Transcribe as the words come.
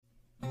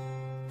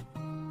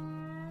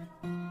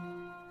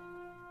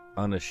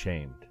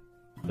Unashamed,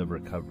 the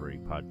recovery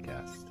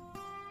podcast.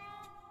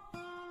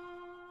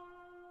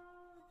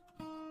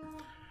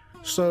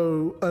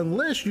 So,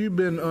 unless you've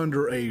been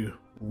under a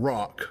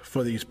rock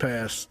for these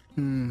past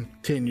 10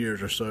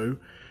 years or so,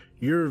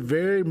 you're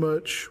very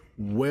much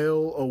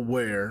well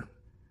aware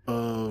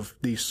of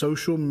the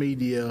social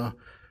media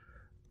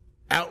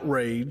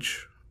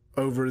outrage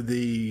over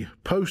the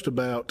post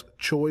about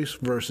choice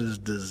versus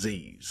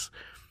disease.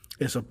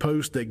 It's a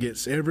post that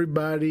gets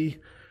everybody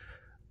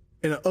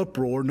in an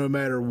uproar no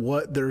matter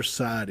what their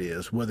side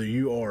is, whether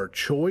you are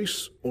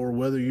choice or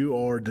whether you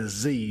are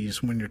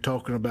disease. When you're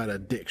talking about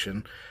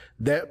addiction,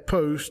 that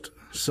post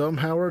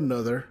somehow or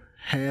another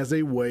has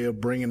a way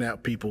of bringing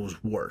out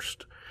people's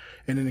worst.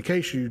 And in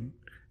case you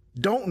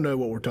don't know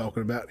what we're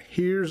talking about,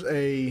 here's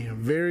a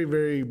very,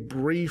 very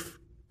brief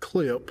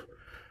clip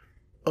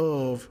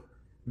of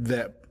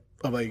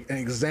an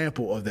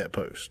example of that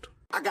post.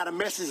 I got a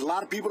message a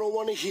lot of people don't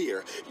want to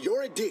hear.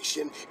 Your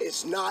addiction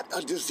is not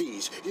a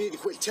disease. You need to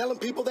quit telling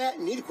people that.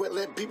 You need to quit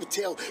letting people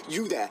tell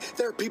you that.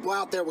 There are people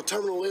out there with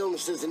terminal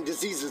illnesses and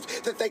diseases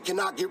that they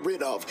cannot get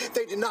rid of.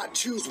 They did not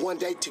choose one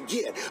day to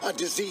get a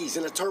disease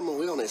and a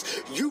terminal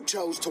illness. You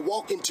chose to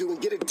walk into and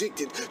get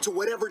addicted to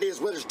whatever it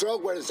is, whether it's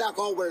drug, whether it's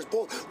alcohol, whether it's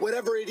porn,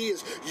 whatever it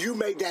is, you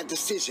made that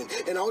decision.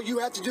 And all you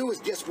have to do is,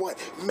 guess what?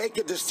 Make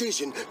a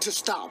decision to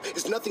stop.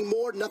 It's nothing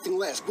more, nothing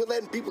less. Quit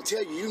letting people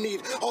tell you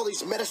need all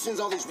these medicines,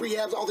 all these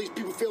rehabs, all these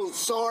people feeling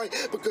sorry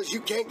because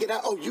you can't get out.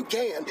 Oh, you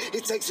can.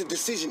 It takes a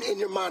decision in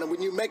your mind, and when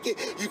you make it,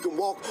 you can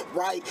walk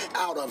right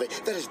out of it.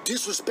 That is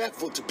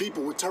disrespectful to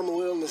people with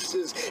terminal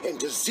illnesses and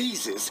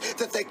diseases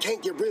that they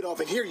can't get rid of.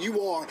 And here you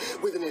are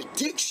with an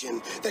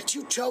addiction that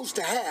you chose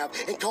to have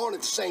and calling it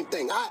the same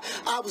thing.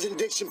 I was in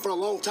addiction for a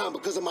long time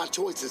because of my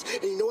choices.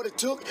 And you know what it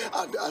took?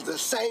 The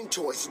same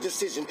choice,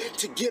 decision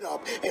to get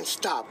up and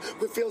stop.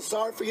 Quit feeling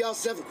sorry for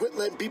yourself and quit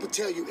letting people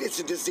tell you it's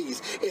a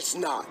disease. It's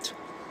not.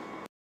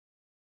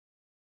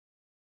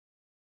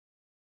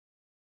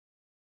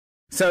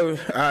 So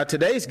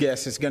today's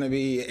guest is going to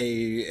be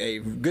a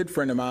good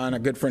friend of mine, a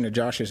good friend of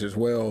Josh's as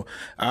well.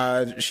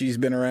 She's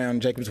been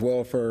around Jacob's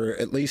Well for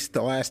at least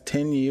the last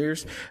 10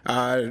 years.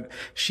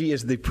 She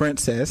is the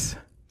princess.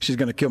 She's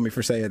going to kill me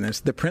for saying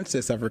this, the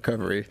princess of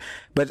recovery.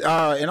 But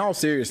in all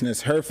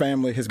seriousness, her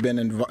family has been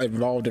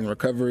involved in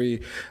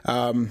recovery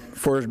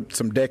for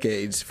some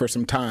decades, for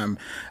some time.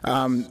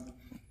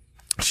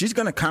 She's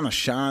going to kind of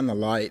shine the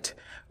light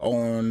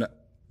on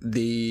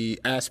the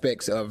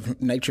aspects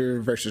of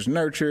nature versus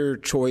nurture,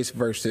 choice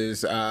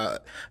versus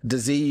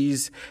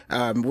disease.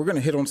 We're going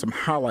to hit on some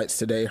highlights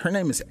today. Her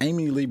name is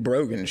Amy Lee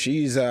Brogan.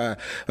 She's a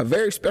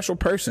very special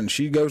person.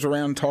 She goes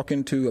around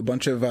talking to a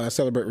bunch of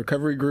Celebrate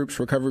recovery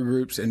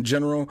groups in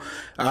general,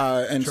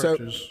 and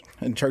churches.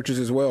 And churches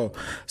as well.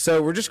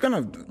 So we're just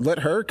going to let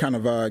her kind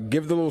of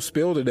give the little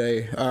spiel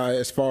today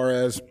as far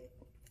as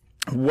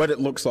what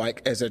it looks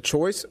like as a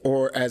choice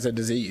or as a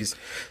disease.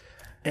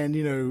 And,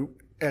 you know,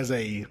 as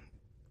a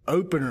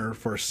opener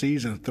for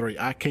season 3,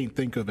 I can't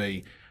think of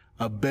a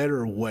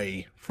better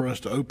way for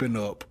us to open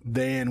up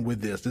than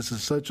with this. This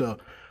is such a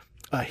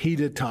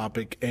heated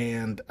topic,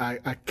 and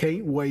I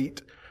can't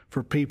wait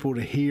for people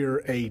to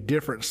hear a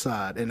different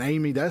side. And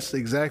Amy, that's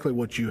exactly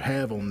what you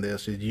have on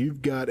this, is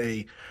you've got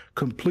a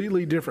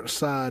completely different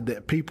side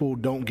that people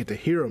don't get to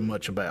hear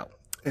much about.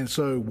 And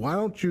so why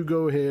don't you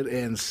go ahead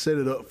and set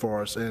it up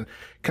for us and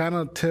kind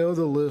of tell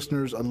the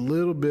listeners a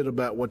little bit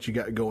about what you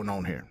got going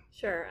on here.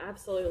 Sure,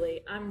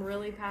 absolutely. I'm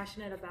really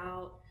passionate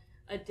about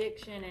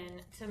addiction,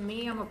 and to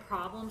me, I'm a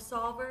problem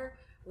solver.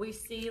 We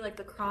see like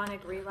the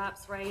chronic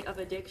relapse rate of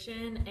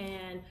addiction,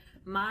 and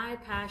my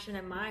passion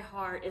and my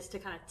heart is to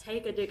kind of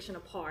take addiction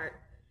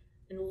apart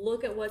and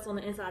look at what's on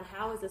the inside.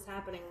 How is this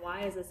happening?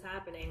 Why is this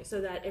happening?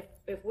 So that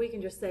if we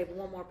can just save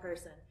one more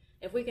person,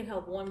 if we can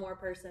help one more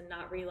person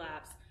not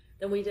relapse,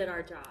 then we did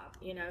our job,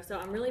 you know? So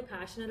I'm really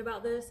passionate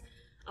about this.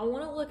 I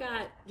want to look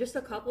at just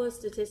a couple of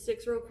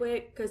statistics real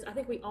quick, because I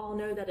think we all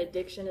know that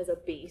addiction is a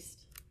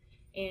beast,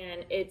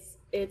 and it's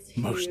huge.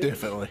 Most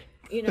definitely.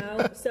 You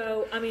know,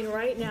 so I mean,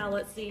 right now,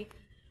 let's see,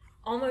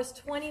 almost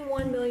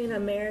 21 million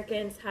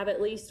Americans have at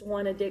least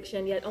one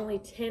addiction, yet only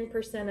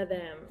 10% of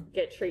them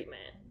get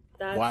treatment.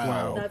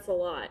 Wow. That's a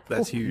lot.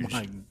 That's huge.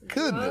 My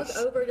goodness.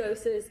 Drug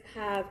overdoses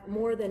have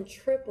more than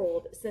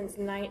tripled since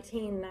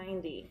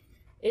 1990.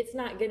 It's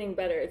not getting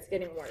better, it's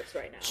getting worse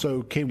right now.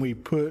 So can we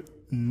put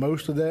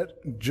most of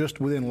that just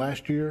within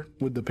last year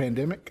with the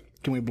pandemic?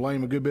 Can we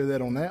blame a good bit of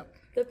that on that?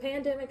 The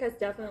pandemic has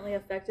definitely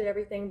affected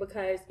everything,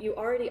 because you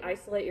already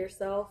isolate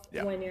yourself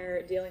when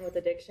you're dealing with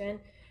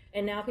addiction,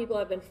 and now people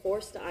have been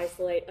forced to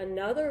isolate.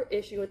 Another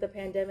issue with the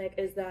pandemic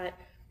is that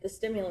the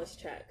stimulus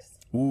checks.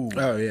 Ooh.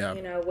 Oh, yeah.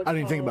 You know, I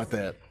didn't think about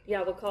that.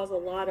 Yeah, would cause a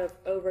lot of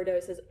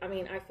overdoses. I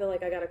mean, I feel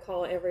like I got a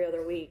call every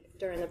other week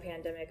during the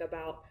pandemic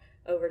about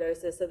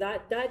overdoses. So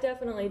that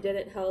definitely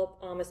didn't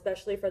help,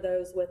 especially for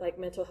those with like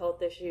mental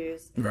health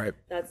issues. Right.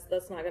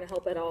 That's not going to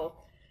help at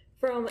all.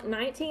 From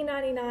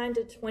 1999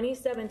 to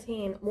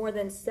 2017, more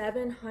than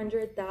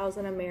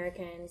 700,000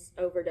 Americans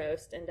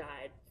overdosed and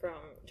died from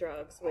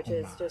drugs, which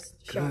is just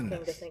shocking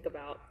to think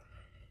about.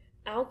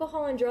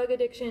 Alcohol and drug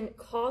addiction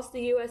cost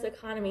the U.S.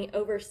 economy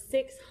over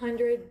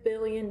 $600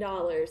 billion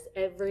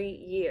every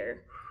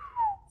year.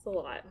 It's a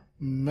lot.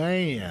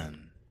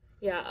 Man.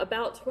 Yeah,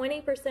 about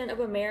 20%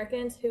 of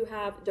Americans who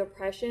have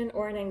depression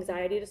or an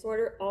anxiety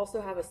disorder also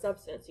have a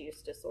substance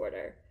use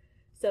disorder.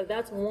 So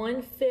that's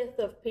 1/5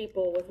 of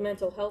people with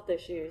mental health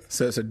issues.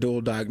 So it's a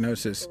dual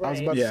diagnosis. Right. I was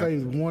about Yeah. to say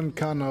one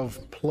kind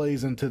of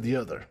plays into the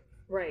other.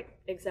 Right,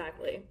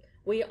 exactly.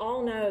 We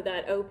all know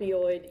that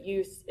opioid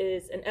use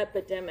is an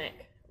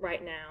epidemic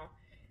right now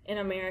in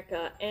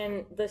America.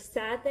 And the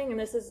sad thing, and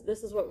this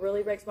is what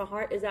really breaks my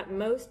heart, is that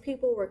most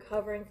people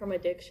recovering from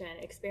addiction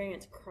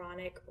experience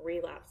chronic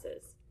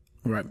relapses.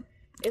 Right.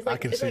 It's like, I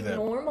can it's see like that.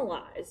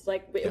 normalized.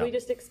 Like Yeah. we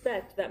just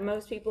expect that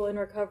most people in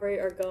recovery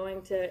are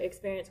going to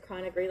experience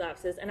chronic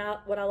relapses. And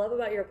what I love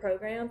about your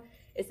program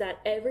is that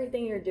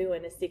everything you're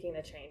doing is seeking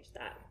to change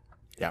that.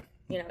 Yeah.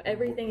 You know,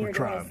 everything We're you're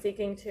doing trying. is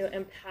seeking to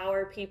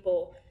empower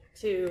people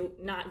to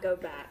not go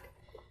back.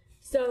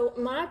 So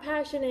my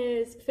passion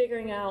is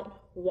figuring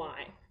out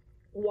why.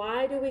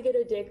 Why do we get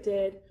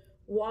addicted?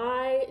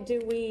 Why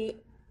do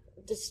we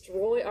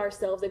destroy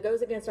ourselves? It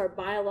goes against our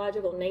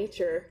biological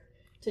nature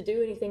to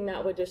do anything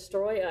that would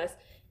destroy us.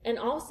 And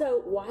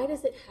also, why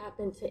does it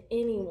happen to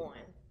anyone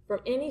from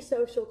any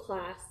social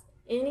class,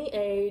 any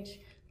age?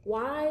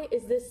 Why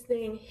is this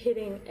thing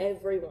hitting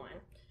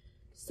everyone?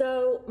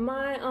 So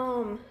my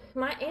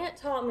aunt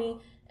taught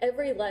me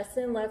every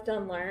lesson left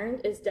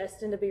unlearned is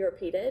destined to be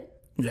repeated.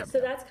 Yep.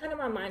 So that's kind of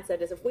my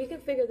mindset, is if we can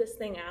figure this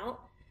thing out,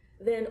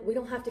 then we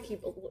don't have to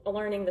keep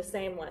learning the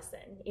same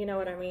lesson. You know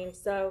what I mean?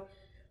 So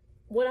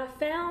what I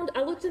found,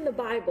 I looked in the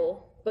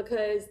Bible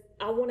because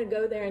I want to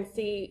go there and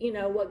see, you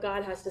know, what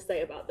God has to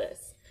say about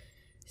this.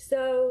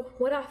 So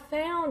what I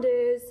found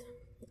is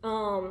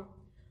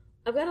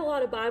I've got a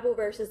lot of Bible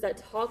verses that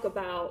talk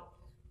about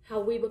how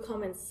we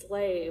become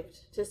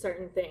enslaved to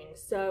certain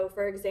things. So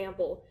for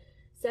example,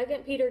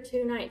 2 Peter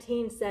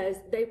 2:19 says,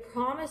 they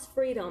promise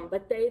freedom,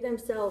 but they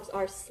themselves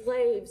are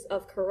slaves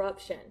of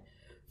corruption.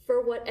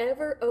 For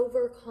whatever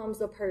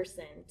overcomes a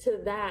person, to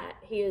that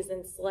he is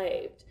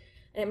enslaved.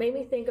 And it made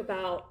me think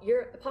about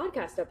your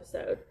podcast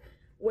episode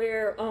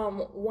where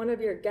one of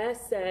your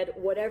guests said,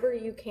 whatever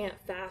you can't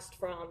fast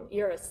from,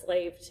 you're a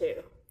slave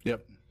to.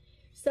 Yep.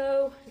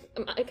 So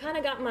it kind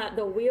of got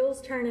the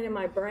wheels turning in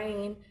my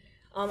brain.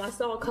 I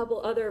saw a couple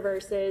other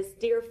verses.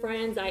 Dear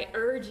friends, I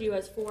urge you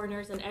as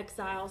foreigners and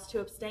exiles to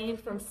abstain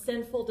from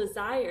sinful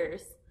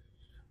desires,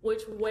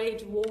 which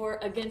wage war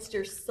against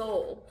your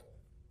soul.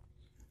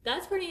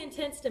 That's pretty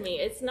intense to me.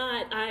 It's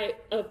not,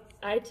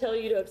 I tell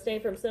you to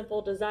abstain from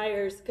sinful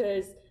desires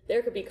because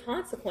there could be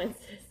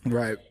consequences.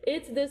 Right.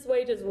 It's this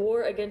wages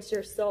war against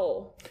your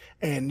soul.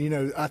 And, you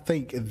know, I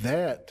think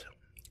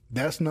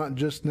that's not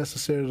just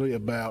necessarily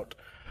about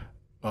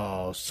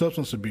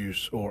substance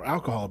abuse or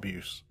alcohol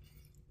abuse.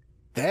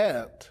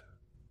 That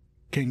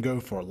can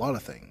go for a lot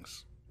of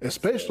things,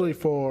 especially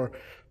for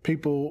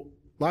people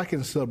like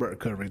in celebrate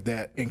recovery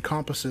that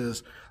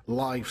encompasses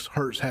life's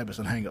hurts, habits,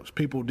 and hangups.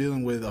 People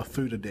dealing with a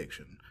food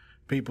addiction,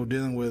 people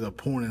dealing with a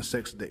porn and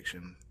sex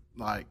addiction.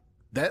 Like,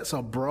 that's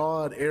a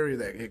broad area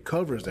that it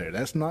covers there.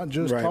 That's not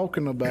just Right.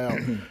 talking about,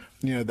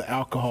 you know, the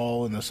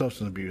alcohol and the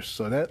substance abuse.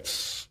 So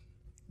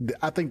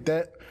I think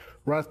that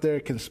right there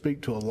can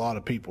speak to a lot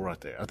of people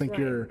right there. I think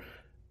Right.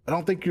 I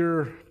don't think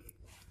you're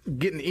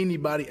getting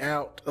anybody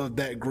out of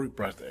that group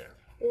right there.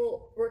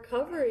 Well,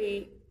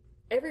 recovery,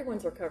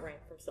 everyone's recovering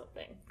from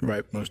something.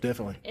 Right. Most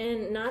definitely.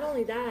 And not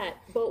only that,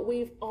 but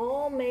we've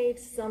all made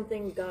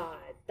something God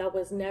that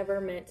was never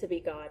meant to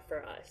be God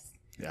for us.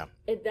 Yeah.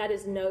 That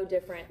is no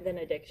different than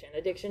addiction.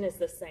 Addiction is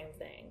the same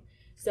thing.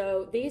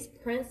 So these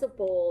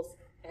principles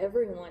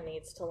everyone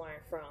needs to learn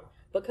from,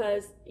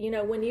 because, you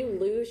know, when you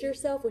lose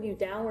yourself, when you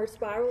downward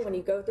spiral, when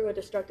you go through a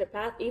destructive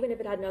path, even if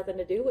it had nothing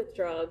to do with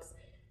drugs,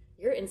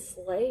 you're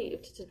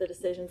enslaved to the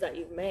decisions that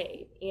you've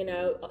made, you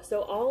know?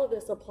 So all of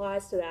this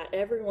applies to that.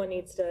 Everyone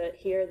needs to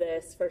hear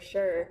this for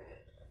sure.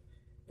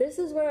 This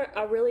is where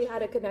I really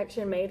had a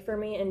connection made for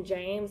me in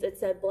James. It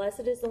said,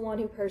 blessed is the one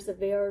who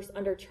perseveres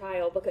under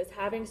trial, because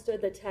having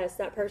stood the test,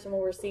 that person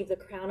will receive the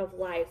crown of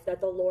life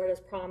that the Lord has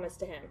promised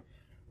to him.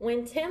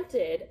 When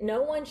tempted,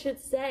 no one should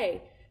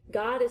say,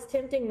 God is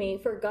tempting me,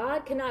 for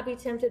God cannot be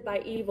tempted by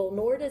evil,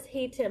 nor does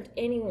he tempt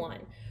anyone.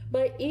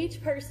 But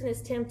each person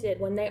is tempted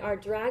when they are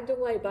dragged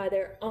away by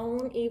their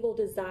own evil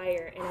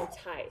desire and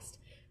enticed.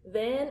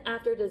 Then,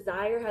 after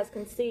desire has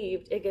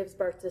conceived, it gives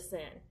birth to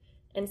sin.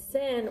 And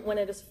sin, when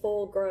it is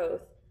full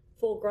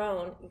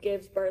grown,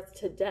 gives birth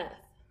to death.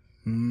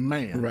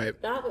 Man.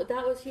 Right. That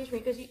was huge for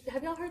me, because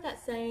have y'all heard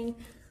that saying,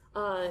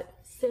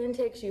 sin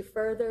takes you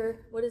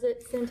further, what is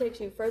it? Sin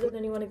takes you further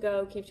than you want to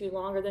go, keeps you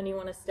longer than you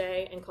want to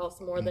stay, and costs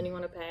more than you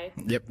want to pay.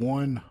 Yep.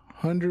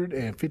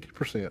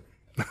 150%.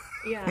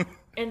 Yeah.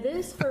 And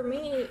this, for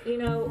me, you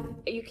know,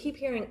 you keep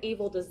hearing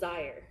evil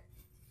desire.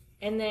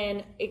 And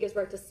then it gives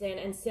birth to sin.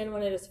 And sin,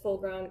 when it is full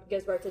grown,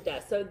 gives birth to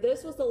death. So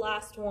this was the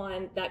last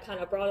one that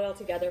kind of brought it all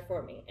together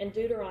for me. In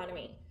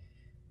Deuteronomy,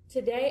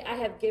 today I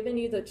have given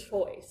you the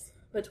choice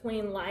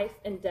between life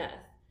and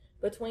death,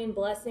 between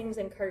blessings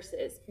and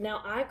curses.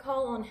 Now I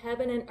call on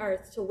heaven and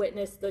earth to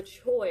witness the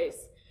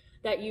choice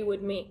that you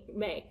would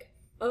make.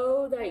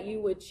 Oh, that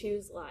you would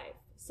choose life,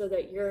 so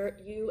that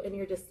you and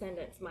your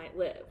descendants might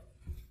live.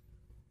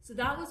 So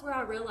that was where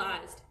I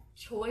realized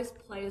choice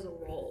plays a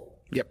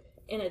role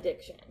in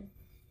addiction.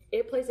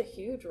 It plays a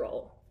huge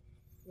role.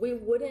 We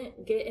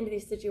wouldn't get into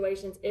these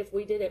situations if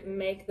we didn't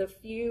make the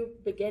few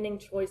beginning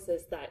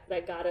choices that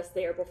got us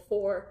there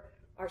before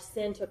our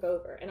sin took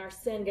over and our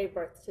sin gave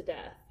birth to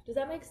death. Does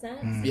that make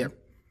sense? Yep.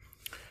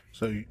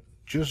 So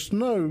just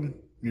know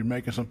you're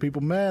making some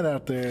people mad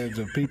out there,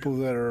 the people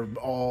that are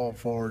all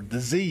for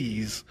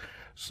disease.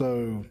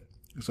 So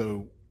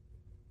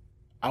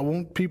I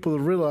want people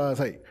to realize,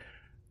 hey,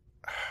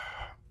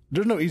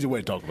 there's no easy way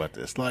to talk about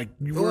this. Like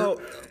we're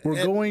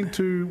going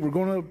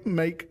to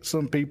make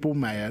some people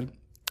mad,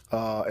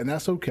 and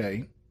that's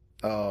okay.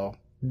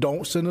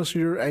 Don't send us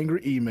your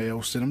angry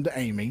email. Send them to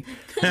Amy.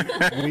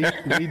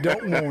 we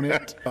don't want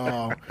it.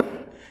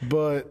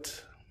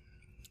 But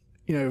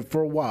you know,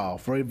 for a while,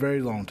 for a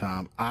very long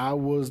time, I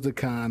was the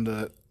kind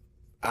that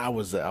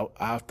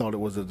I thought it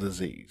was a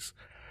disease.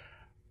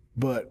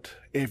 But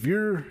if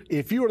you're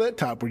that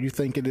type where you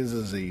think it is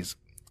a disease,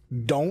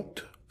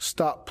 don't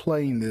stop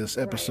playing this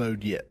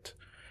episode yet.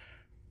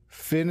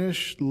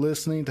 Finish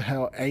listening to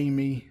how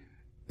Amy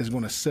is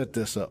going to set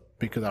this up,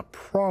 because I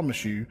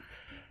promise you,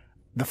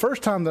 the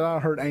first time that I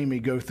heard Amy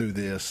go through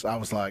this, I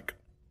was like,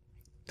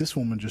 this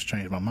woman just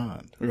changed my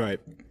mind. Right.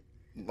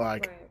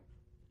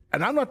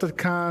 And I'm not the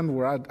kind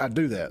where I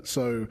do that.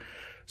 So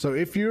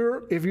if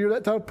you're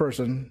that type of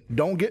person,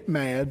 don't get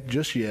mad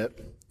just yet.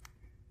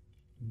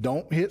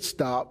 Don't hit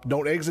stop.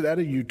 Don't exit out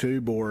of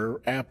YouTube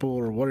or Apple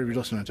or whatever you're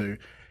listening to.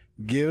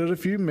 Give it a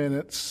few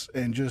minutes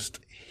and just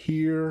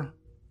hear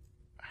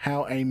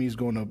how Amy's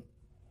going to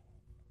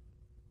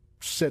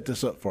set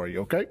this up for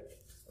you, okay?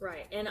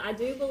 Right. And I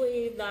do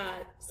believe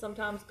that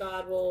sometimes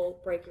God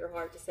will break your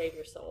heart to save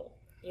your soul.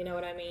 You know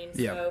what I mean?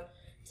 Yeah. So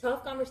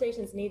tough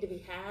conversations need to be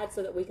had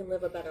so that we can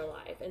live a better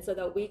life and so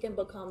that we can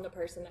become the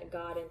person that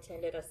God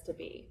intended us to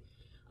be.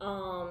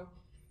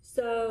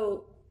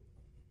 So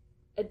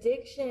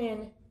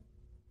addiction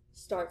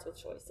starts with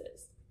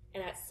choices.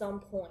 And at some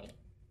point,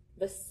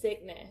 the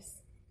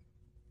sickness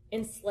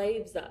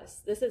enslaves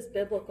us. This is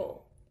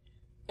biblical.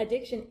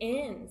 Addiction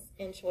ends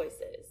in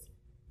choices.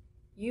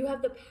 You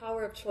have the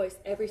power of choice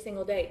every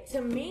single day.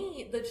 To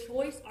me, the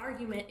choice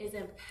argument is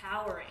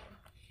empowering.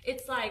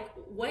 It's like,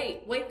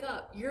 wake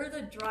up. You're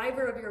the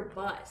driver of your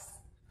bus.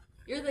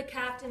 You're the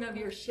captain of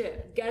your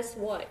ship. Guess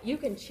what? You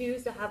can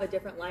choose to have a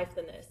different life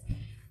than this.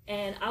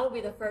 And I will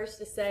be the first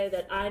to say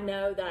that I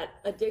know that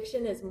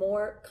addiction is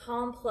more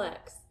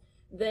complex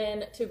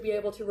than to be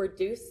able to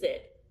reduce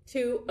it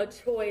to a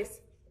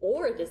choice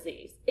or a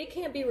disease. It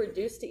can't be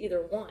reduced to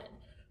either one.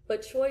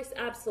 But choice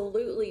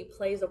absolutely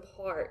plays a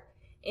part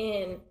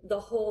in the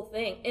whole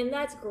thing. And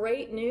that's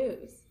great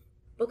news.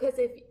 Because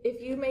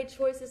if you made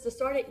choices to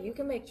start it, you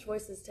can make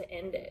choices to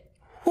end it.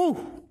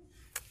 Whew.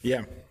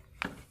 Yeah.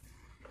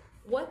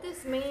 What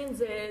this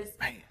means is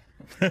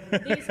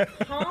these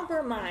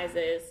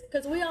compromises,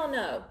 because we all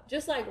know,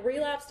 just like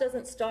relapse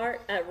doesn't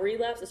start at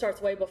relapse, it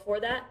starts way before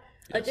that.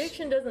 Yes.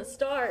 Addiction doesn't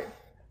start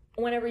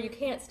whenever you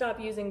can't stop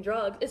using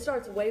drugs. It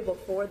starts way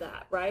before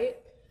that, right?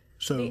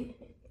 So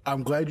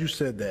I'm glad you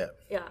said that.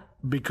 Yeah.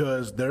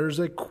 Because there's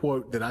a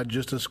quote that I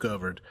just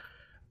discovered.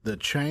 The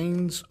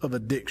chains of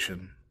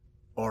addiction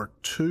are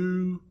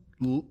too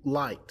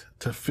light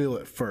to feel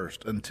at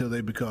first until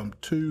they become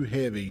too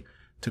heavy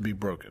to be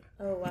broken.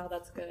 Oh, wow,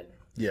 that's good.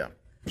 Yeah.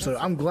 So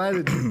I'm glad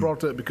that you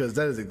brought that, because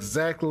that is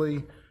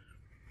exactly,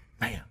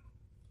 man.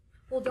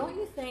 Well, don't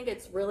you think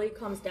it's really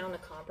comes down to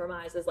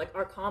compromises? Like,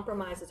 our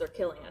compromises are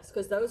killing us,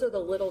 because those are the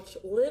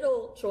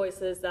little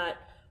choices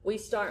that we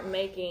start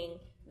making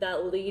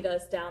that lead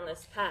us down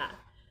this path.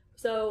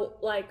 So,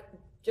 like,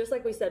 just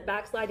like we said,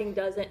 backsliding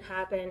doesn't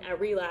happen at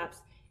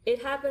relapse.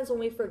 It happens when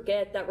we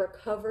forget that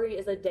recovery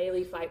is a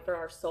daily fight for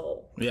our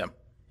soul. Yeah.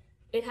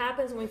 It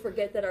happens when we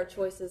forget that our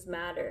choices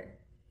matter.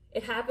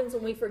 It happens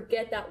when we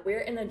forget that we're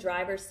in the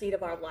driver's seat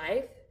of our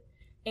life.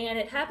 And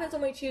it happens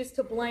when we choose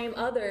to blame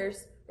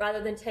others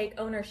rather than take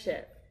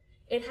ownership.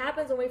 It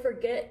happens when we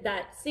forget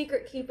that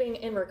secret keeping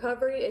in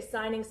recovery is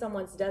signing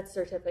someone's death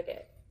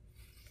certificate.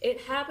 It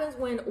happens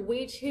when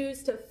we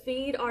choose to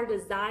feed our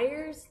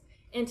desires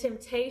and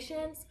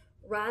temptations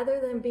rather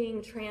than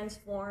being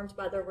transformed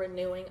by the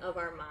renewing of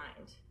our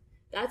mind.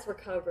 That's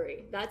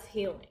recovery. That's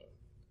healing.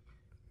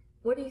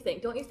 What do you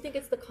think? Don't you think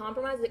it's the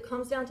compromise that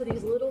comes down to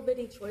these little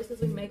bitty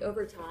choices we make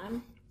over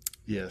time?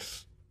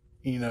 Yes.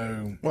 You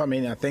know. Well, I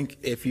mean, I think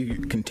if you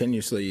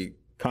continuously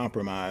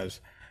compromise,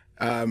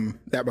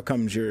 that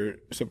becomes your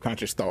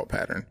subconscious thought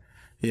pattern,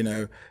 you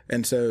know?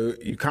 And so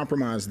you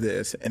compromise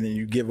this, and then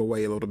you give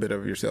away a little bit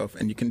of yourself,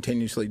 and you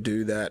continuously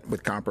do that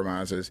with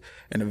compromises,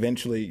 and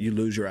eventually you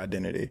lose your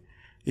identity.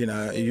 You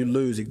know, you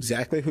lose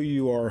exactly who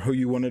you are, who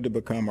you wanted to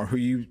become, or who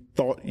you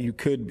thought you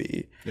could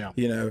be. Yeah.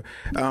 You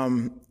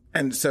know,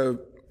 and so,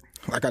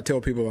 like I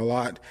tell people a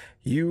lot,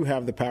 you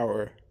have the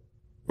power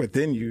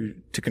within you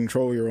to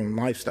control your own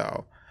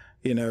lifestyle.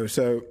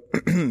 So,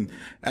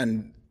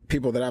 and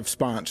people that I've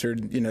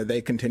sponsored,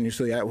 they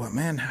continuously ask, well,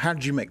 man, how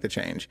did you make the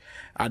change?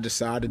 I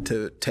decided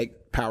to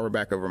take power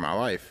back over my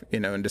life,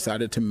 and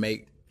decided to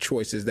make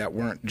choices that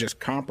weren't just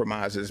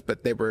compromises,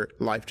 but they were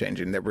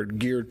life-changing, that were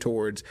geared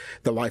towards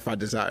the life I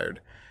desired,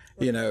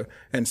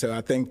 And so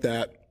I think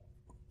that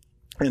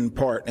in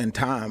part in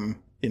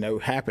time,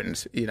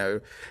 happens,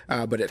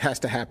 but it has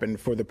to happen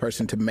for the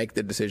person to make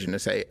the decision to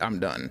say, I'm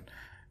done,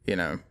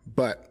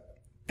 but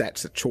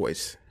that's a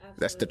choice. Absolutely.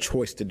 That's the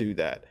choice to do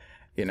that,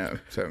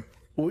 so.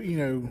 Well,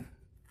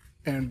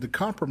 and the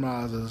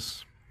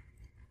compromises,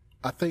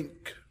 I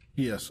think,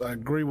 yes, I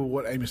agree with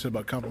what Amy said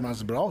about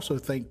compromises, but I also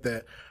think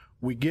that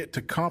we get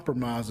to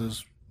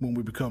compromises when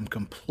we become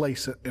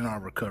complacent in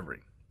our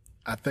recovery.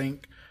 I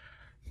think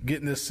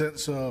getting this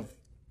sense of,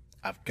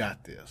 I've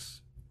got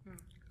this.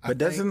 But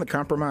doesn't the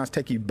compromise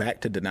take you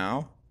back to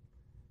denial?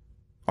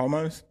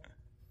 Almost?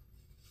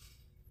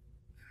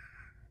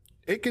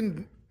 It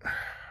can.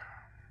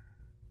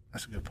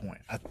 That's a good point.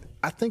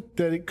 I think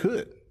that it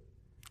could.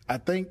 I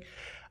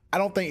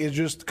don't think it's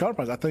just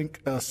compromise. I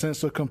think a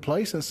sense of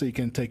complacency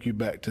can take you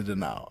back to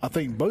denial. I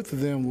think both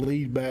of them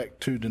lead back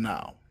to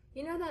denial.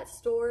 You know that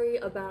story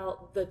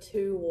about the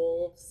two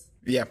wolves?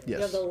 Yeah. Yes. You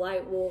have the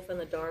light wolf and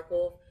the dark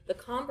wolf. The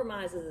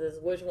compromises is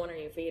which one are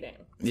you feeding?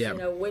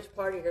 Yeah. Which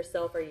part of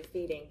yourself are you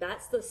feeding?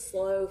 That's the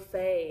slow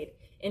fade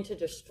into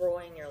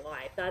destroying your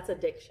life. That's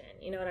addiction.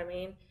 You know what I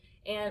mean?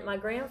 And my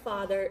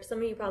grandfather, some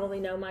of you probably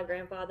know my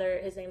grandfather,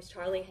 his name's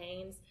Charlie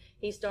Haynes.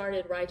 He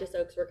started Righteous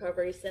Oaks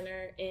Recovery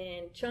Center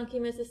in Chunky,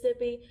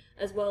 Mississippi,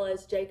 as well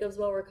as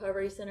Jacobsville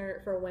Recovery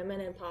Center for women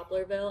in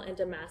Poplarville and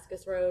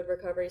Damascus Road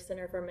Recovery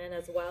Center for men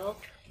as well.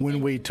 When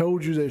we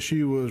told you that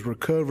she was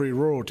recovery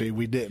royalty,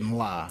 we didn't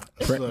lie.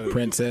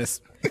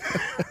 Princess.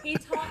 He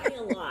taught me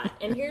a lot.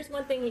 And here's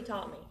one thing he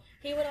taught me.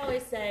 He would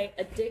always say,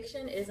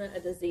 addiction isn't a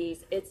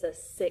disease, it's a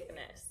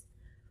sickness.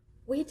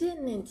 We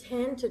didn't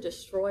intend to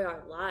destroy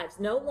our lives.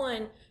 No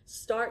one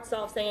starts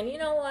off saying, you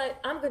know what,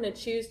 I'm going to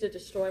choose to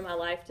destroy my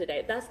life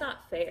today. That's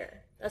not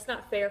fair. That's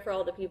not fair for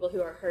all the people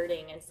who are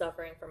hurting and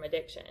suffering from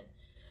addiction.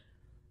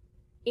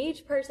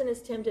 Each person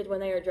is tempted when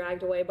they are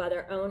dragged away by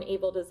their own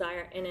evil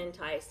desire and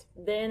enticed.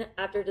 Then,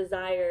 after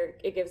desire,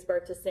 it gives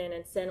birth to sin,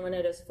 and sin, when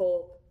it is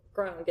full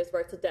grown, gives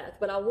birth to death.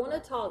 But I want to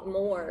talk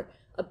more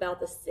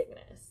about the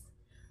sickness.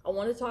 I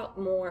want to talk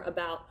more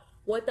about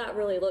what that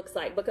really looks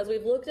like, because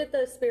we've looked at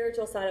the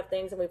spiritual side of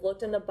things and we've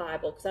looked in the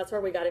Bible, because that's where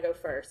we got to go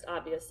first,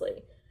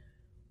 obviously.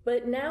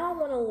 But now I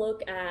want to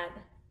look at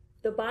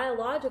the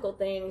biological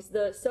things,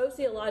 the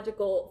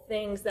sociological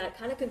things that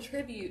kind of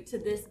contribute to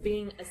this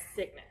being a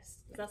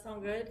sickness. Does that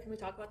sound good? Can we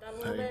talk about that a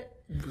little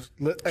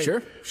bit?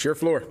 Sure,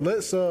 floor.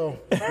 Let's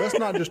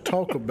not just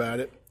talk about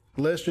it.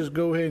 Let's just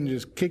go ahead and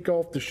just kick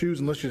off the shoes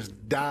and let's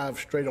just dive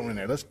straight on in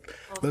there.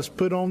 Let's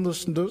put on the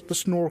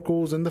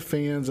snorkels and the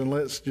fins and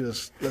let's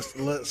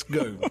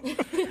go.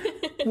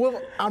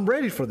 Well, I'm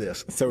ready for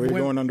this. So we're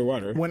going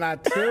underwater. When I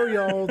tell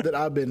y'all that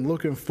I've been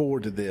looking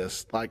forward to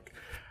this, like,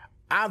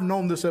 I've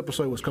known this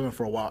episode was coming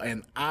for a while,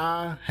 and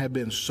I have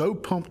been so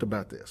pumped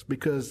about this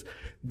because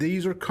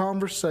these are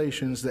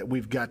conversations that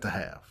we've got to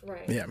have.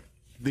 Right. Yeah.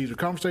 These are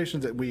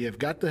conversations that we have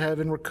got to have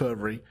in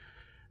recovery.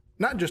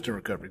 Not just in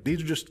recovery.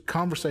 These are just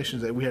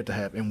conversations that we had to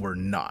have, and we're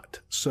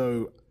not.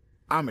 So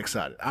I'm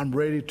excited. I'm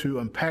ready to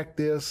unpack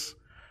this.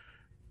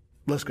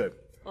 Let's go.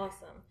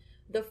 Awesome.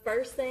 The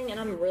first thing, and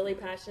I'm really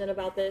passionate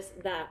about this,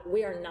 that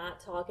we are not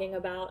talking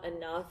about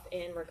enough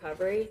in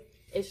recovery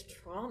is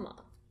trauma.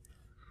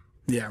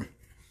 Yeah.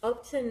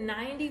 Up to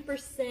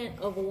 90%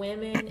 of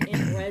women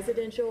in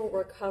residential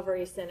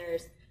recovery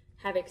centers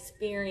have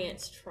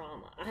experienced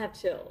trauma. I have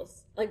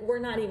chills. Like, we're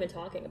not even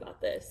talking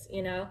about this,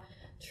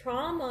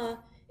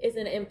 Trauma is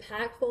an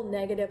impactful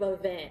negative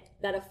event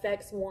that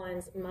affects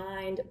one's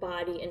mind,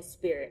 body, and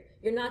spirit.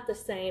 You're not the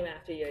same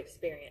after you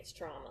experience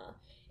trauma.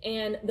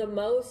 And the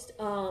most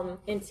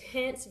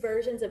intense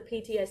versions of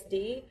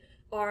PTSD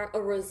are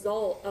a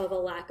result of a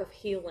lack of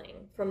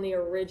healing from the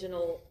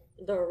original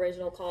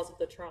cause of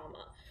the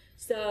trauma.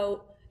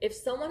 So if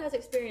someone has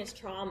experienced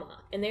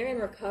trauma and they're in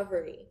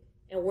recovery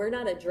and we're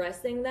not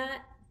addressing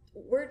that,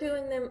 we're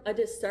doing them a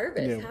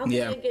disservice. Yeah. How can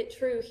they get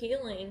true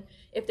healing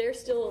if they're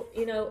still,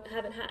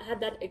 haven't had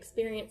that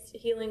experience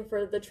healing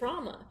for the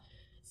trauma?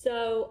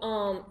 So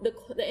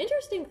the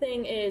interesting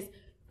thing is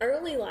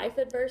early life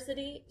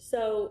adversity,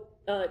 so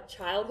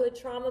childhood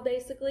trauma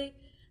basically,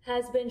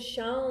 has been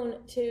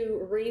shown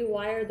to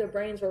rewire the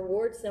brain's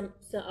reward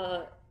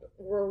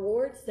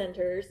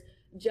centers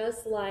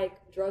just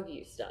like drug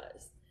use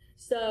does.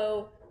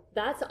 So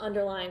that's an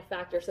underlying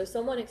factor. So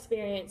someone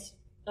experienced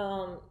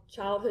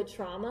childhood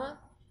trauma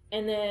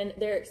and then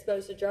they're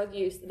exposed to drug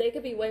use, they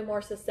could be way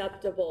more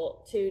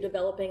susceptible to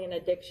developing an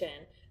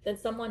addiction than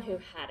someone who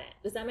hadn't.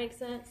 Does that make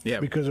sense? Yeah.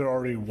 Because they're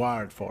already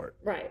wired for it.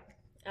 Right.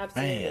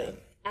 Absolutely.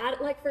 Man.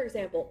 Like, for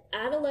example,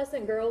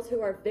 adolescent girls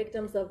who are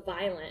victims of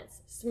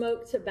violence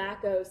smoke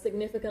tobacco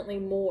significantly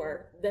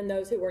more than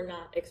those who were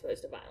not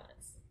exposed to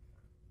violence.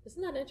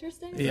 Isn't that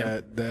interesting?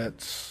 Yeah,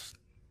 that's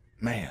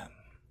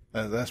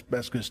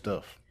good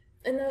stuff.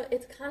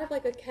 it's kind of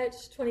like a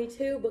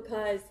catch-22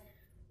 because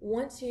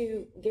once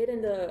you get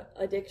into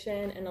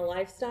addiction and a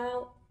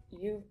lifestyle,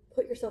 you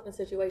put yourself in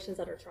situations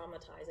that are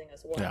traumatizing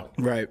as well.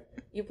 Yeah. Right.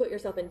 You put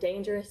yourself in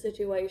dangerous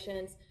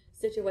situations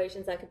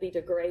that could be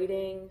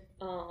degrading,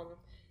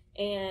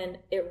 and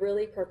it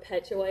really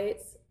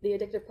perpetuates the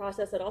addictive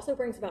process. It also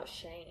brings about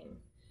shame.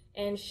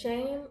 And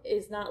shame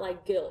is not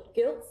like guilt.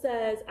 Guilt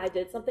says I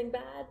did something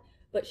bad,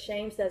 but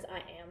shame says I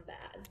am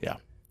bad. Yeah.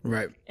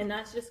 Right. And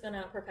that's just going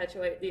to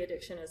perpetuate the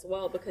addiction as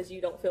well because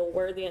you don't feel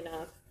worthy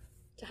enough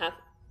to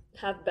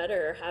have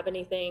better or have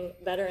anything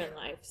better in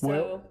life. So,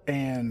 Well,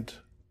 and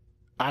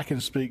I can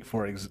speak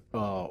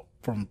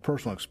from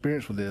personal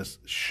experience with this.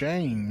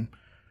 Shame,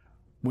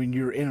 when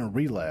you're in a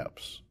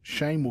relapse,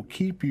 shame will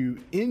keep you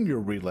in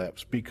your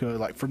relapse because,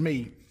 like for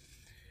me,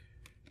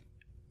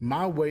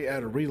 my way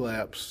out of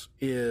relapse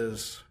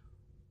is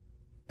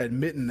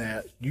admitting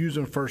that,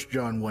 using 1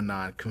 John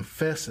 1:9,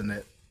 confessing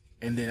it,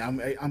 and then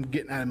I'm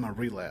getting out of my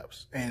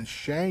relapse. And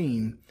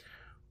shame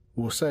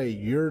will say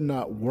you're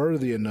not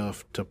worthy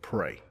enough to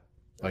pray.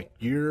 Like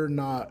you're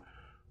not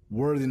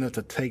worthy enough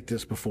to take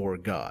this before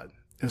God.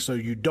 And so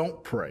you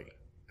don't pray.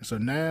 And so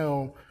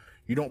now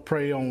you don't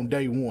pray on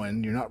day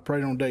 1, you're not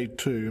praying on day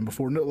 2, and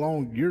before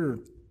long you're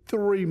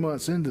 3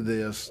 months into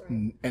this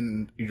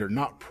and you're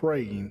not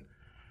praying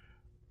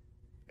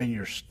and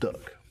you're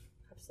stuck.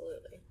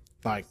 absolutely.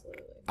 Like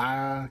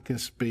I can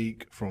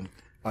speak from,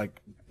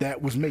 like,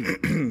 that was me.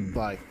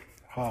 Like,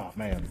 oh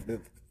man.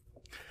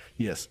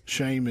 Yes,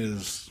 shame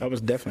is. That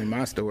was definitely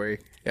my story.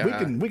 We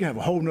can have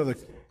a whole nother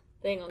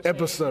Thing on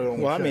episode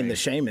on Well, I shame. mean, the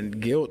shame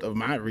and guilt of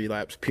my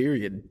relapse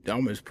period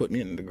almost put me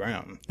into the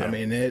ground. I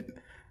mean, and,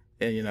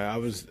 you know, I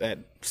was at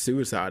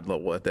suicide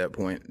level at that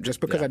point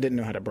just because I didn't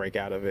know how to break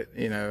out of it,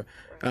 you know,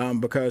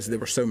 because there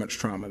was so much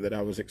trauma that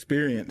I was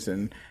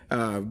experiencing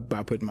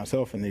by putting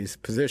myself in these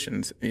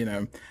positions, you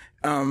know.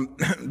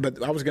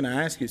 But I was going to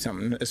ask you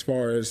something as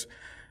far as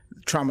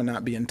trauma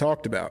not being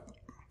talked about.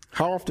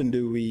 How often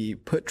do we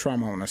put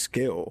trauma on a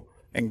scale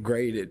and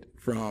grade it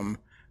from,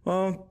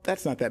 well,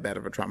 that's not that bad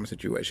of a trauma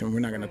situation. We're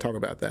not going to talk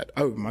about that.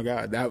 Oh my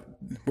God,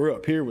 we're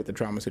up here with the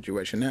trauma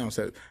situation now.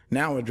 So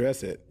now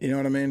address it. You know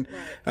what I mean?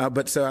 Right.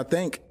 But so I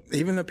think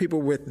even the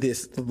people with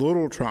this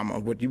little trauma,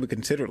 what you would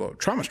consider little,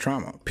 trauma's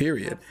trauma,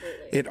 period.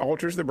 Absolutely. It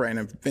alters the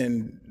brain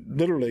and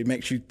literally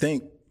makes you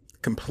think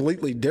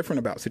completely different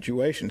about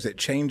situations. It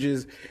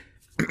changes,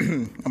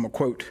 I'm going to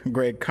quote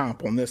Greg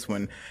Komp on this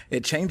one,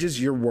 it changes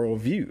your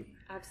worldview.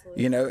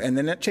 Absolutely. You know, and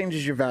then that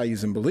changes your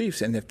values and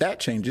beliefs. And if that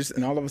changes,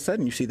 and all of a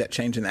sudden you see that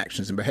change in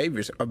actions and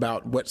behaviors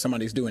about what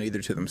somebody's doing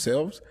either to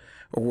themselves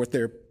or what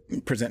they're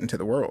presenting to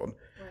the world.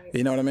 Right.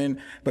 You know what I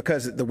mean?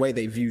 Because the way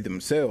they view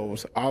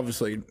themselves,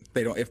 obviously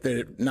they don't, if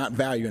they're not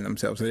valuing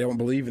themselves, they don't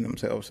believe in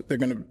themselves, they're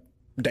going to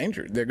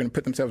they're going to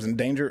put themselves in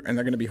danger and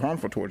they're going to be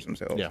harmful towards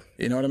themselves. Yeah.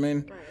 You know what I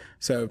mean? Right.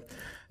 So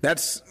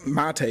that's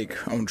my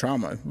take on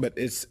trauma, but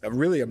it's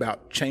really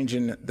about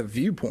changing the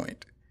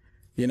viewpoint.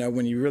 You know,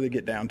 when you really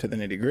get down to the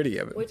nitty gritty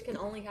of it. Which can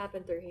only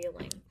happen through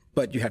healing.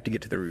 But you have to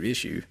get to the root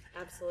issue.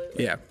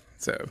 Absolutely. Yeah.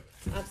 So.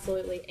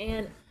 Absolutely.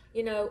 And,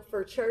 you know,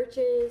 for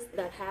churches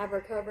that have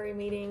recovery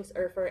meetings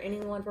or for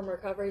anyone from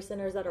recovery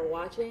centers that are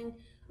watching,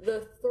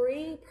 the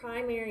 3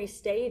 primary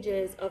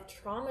stages of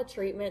trauma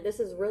treatment, this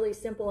is really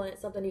simple and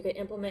it's something you can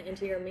implement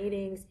into your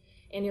meetings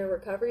and your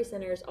recovery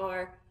centers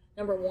are,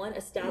 number 1,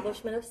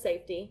 establishment of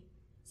safety.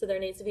 So there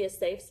needs to be a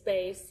safe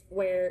space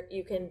where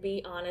you can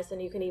be honest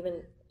and you can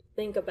even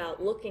think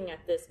about looking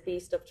at this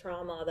beast of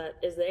trauma that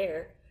is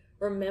there.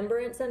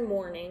 Remembrance and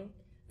mourning,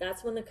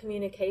 that's when the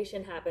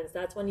communication happens.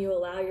 That's when you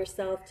allow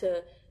yourself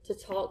to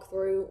talk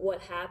through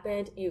what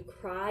happened. You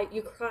cry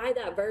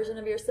that version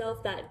of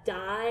yourself that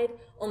died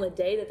on the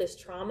day that this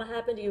trauma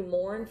happened. You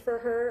mourn for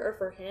her or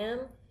for him.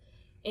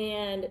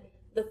 And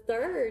the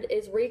 3rd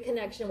is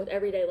reconnection with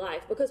everyday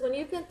life. Because when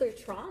you've been through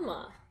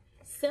trauma,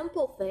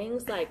 simple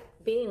things like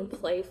being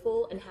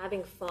playful and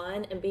having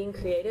fun and being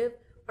creative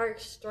are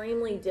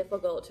extremely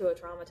difficult to a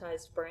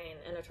traumatized brain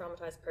and a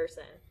traumatized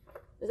person.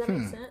 Does that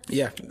make sense?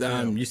 Yeah.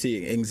 You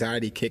see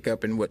anxiety kick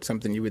up in what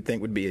something you would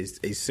think would be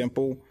a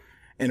simple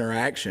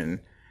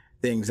interaction.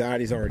 The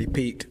anxiety's already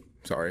peaked.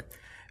 Sorry.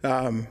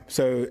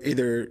 So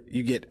either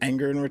you get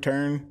anger in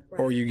return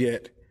or you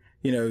get,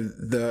 you know,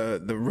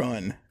 the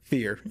run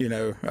fear, you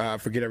know,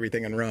 forget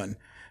everything and run,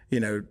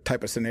 you know,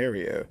 type of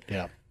scenario.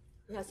 Yeah.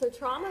 Yeah. So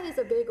trauma is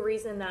a big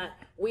reason that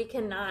we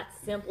cannot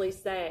simply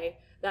say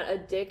that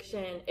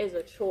addiction is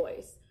a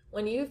choice.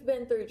 When you've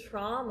been through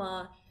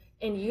trauma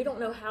and you don't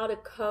know how to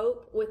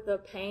cope with the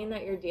pain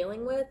that you're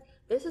dealing with,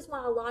 this is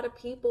why a lot of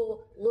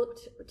people look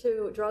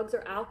to drugs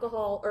or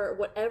alcohol or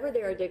whatever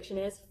their addiction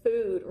is,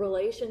 food,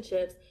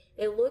 relationships.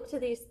 They look to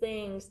these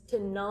things to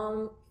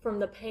numb from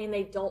the pain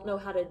they don't know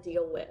how to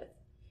deal with.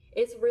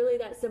 It's really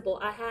that simple.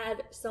 I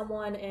had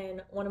someone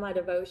in one of my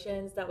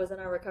devotions that was in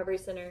our recovery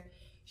center.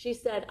 She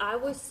said, I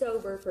was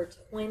sober for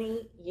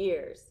 20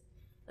 years.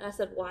 And I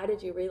said, why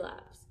did you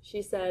relapse?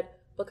 She said,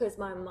 because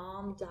my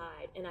mom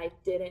died and I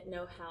didn't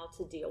know how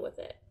to deal with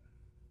it.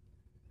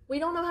 We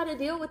don't know how to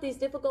deal with these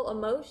difficult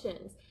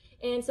emotions.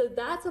 And so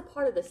that's a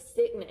part of the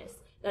sickness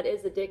that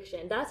is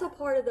addiction. That's a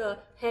part of the,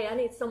 hey, I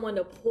need someone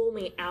to pull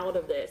me out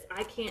of this.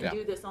 I can't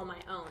do this on my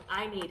own.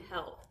 I need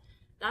help.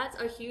 That's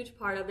a huge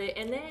part of it.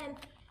 And then,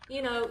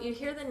 you know, you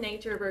hear the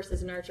nature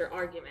versus nurture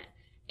argument.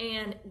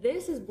 And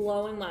this is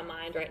blowing my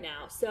mind right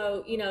now.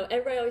 So, you know,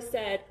 everybody always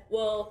said,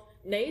 well,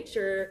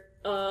 nature,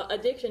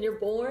 addiction, you're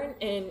born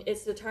and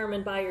it's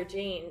determined by your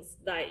genes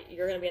that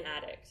you're going to be an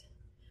addict.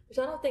 Which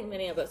I don't think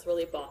many of us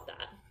really bought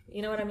that.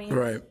 You know what I mean?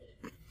 Right.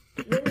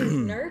 Then there's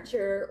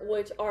nurture,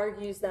 which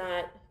argues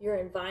that your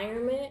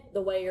environment,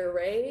 the way you're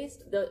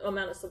raised, the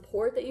amount of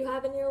support that you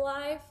have in your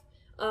life,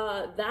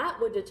 that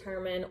would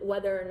determine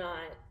whether or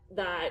not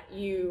that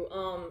you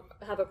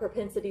have a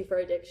propensity for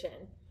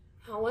addiction.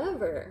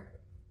 However,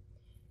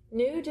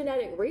 new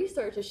genetic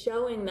research is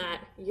showing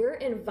that your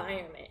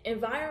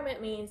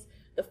environment means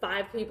the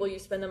 5 people you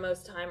spend the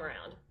most time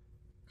around.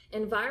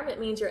 Environment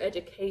means your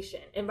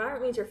education.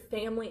 Environment means your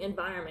family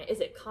environment.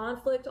 Is it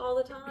conflict all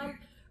the time,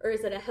 or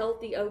is it a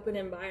healthy, open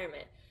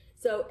environment?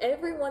 So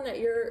everyone that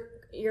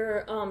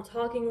you're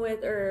talking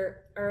with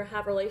or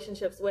have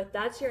relationships with,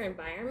 that's your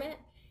environment.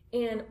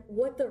 And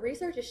what the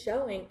research is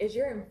showing is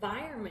your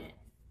environment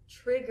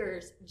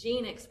triggers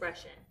gene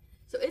expression.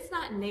 So it's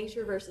not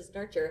nature versus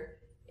nurture.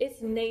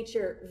 It's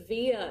nature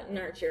via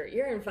nurture.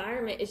 Your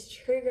environment is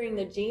triggering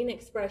the gene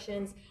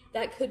expressions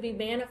that could be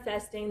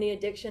manifesting the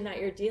addiction that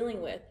you're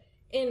dealing with.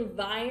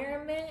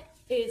 Environment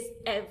is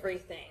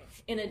everything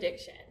in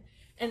addiction.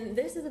 And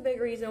this is a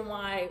big reason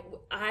why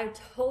I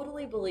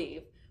totally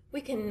believe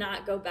we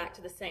cannot go back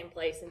to the same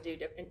place and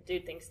do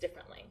things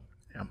differently.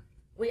 Yeah.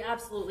 We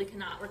absolutely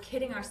cannot. We're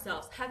kidding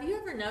ourselves. Have you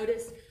ever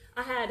noticed,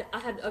 I had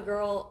a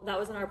girl that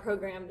was in our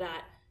program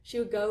that she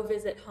would go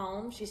visit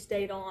home. She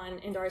stayed on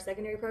into our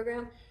secondary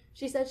program.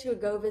 She said she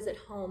would go visit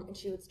home and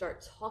she would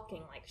start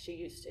talking like she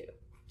used to,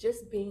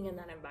 just being in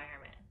that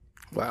environment.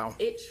 Wow.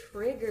 It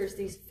triggers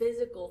these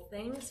physical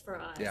things for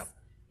us. Yeah.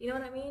 You know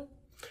what I mean?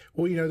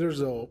 Well, you know,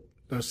 there's a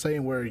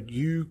saying where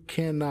you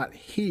cannot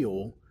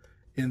heal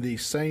in the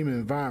same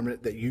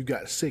environment that you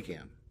got sick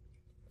in.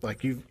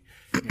 Like you've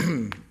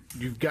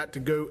got to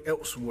go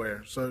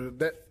elsewhere. So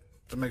that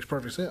makes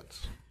perfect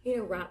sense. You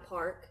know, Rat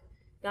Park.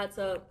 That's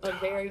a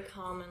very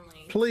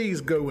commonly.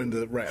 Please go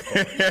into Rat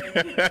Park.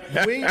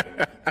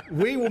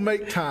 we will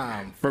make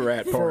time For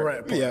Rat Park. For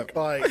Rat Park. Yep.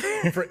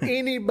 Like, for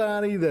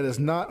anybody that has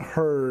not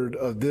heard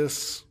of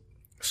this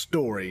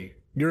story,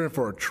 you're in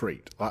for a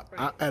treat.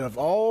 Out of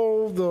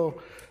all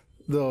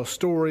the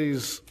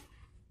stories,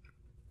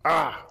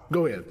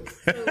 go ahead.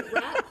 So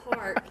Rat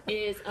Park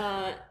is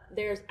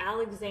there's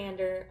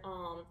Alexander.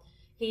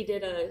 He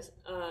did a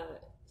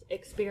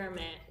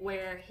experiment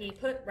where he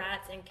put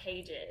rats in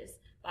cages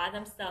by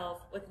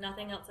themselves with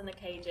nothing else in the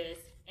cages,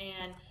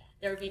 and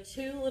there would be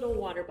 2 little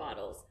water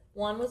bottles.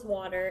 One was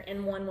water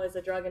and one was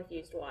a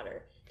drug-infused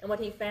water. And what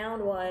he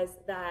found was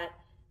that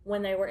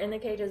when they were in the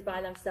cages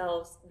by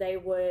themselves, they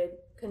would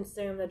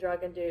consume the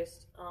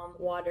drug-induced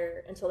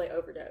water until they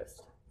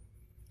overdosed.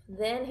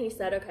 Then he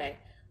said, okay,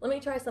 let me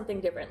try something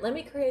different. Let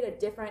me create a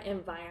different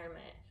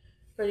environment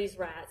for these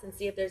rats and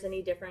see if there's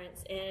any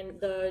difference in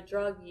the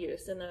drug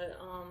use.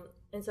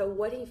 And so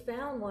what he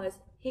found was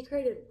he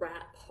created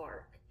Rat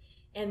Park.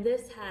 And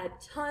this had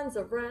tons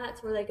of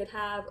rats where they could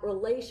have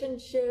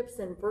relationships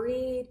and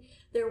breed.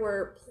 There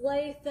were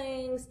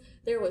playthings.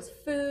 There was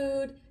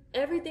food.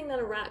 Everything that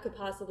a rat could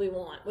possibly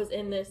want was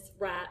in this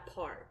Rat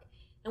Park.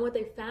 And what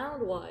they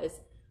found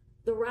was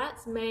the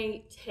rats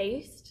may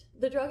taste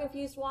the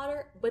drug-infused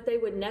water, but they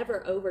would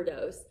never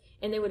overdose.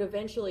 And they would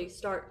eventually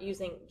start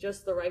using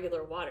just the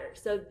regular water.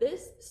 So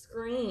this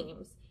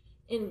screams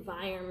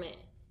environment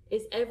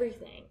is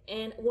everything.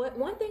 And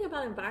one thing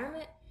about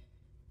environment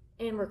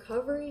and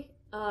recovery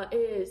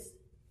is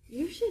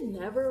you should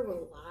never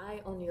rely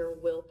on your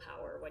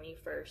willpower when you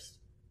first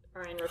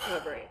are in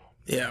recovery.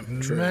 Yeah,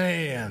 true.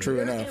 Man. True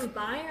Your enough.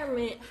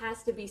 environment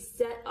has to be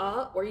set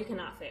up where you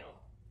cannot fail.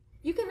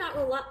 You cannot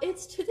rely.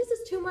 This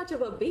is too much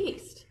of a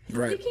beast.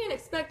 Right. You can't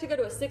expect to go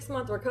to a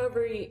 6-month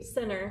recovery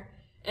center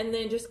and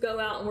then just go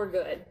out and we're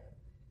good.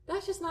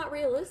 That's just not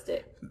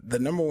realistic. The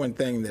number one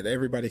thing that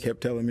everybody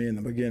kept telling me in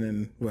the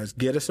beginning was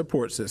get a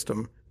support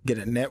system, get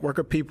a network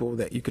of people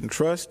that you can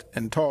trust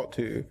and talk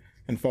to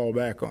and fall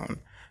back on.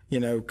 You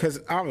know, because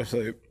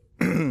obviously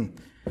when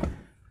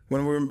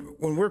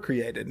we're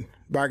created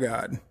by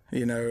God,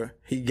 you know,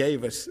 he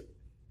gave us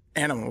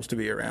animals to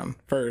be around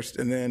first,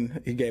 and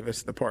then he gave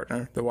us the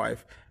partner, the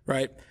wife,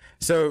 right?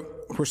 So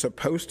we're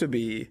supposed to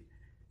be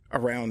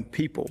around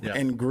people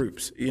and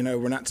groups. You know,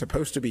 we're not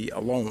supposed to be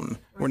alone.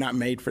 We're not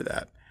made for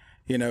that.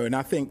 You know, and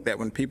I think that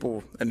when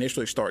people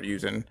initially start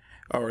using,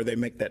 or they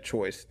make that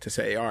choice to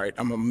say, all right,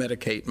 I'm going to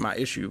medicate my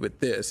issue with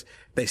this,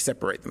 they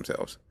separate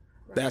themselves.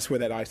 That's where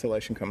that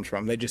isolation comes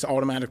from. They just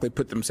automatically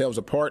put themselves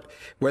apart,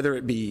 whether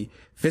it be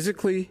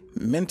physically,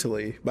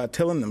 mentally, by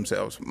telling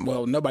themselves,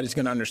 well, nobody's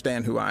going to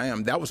understand who I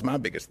am. That was my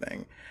biggest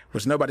thing,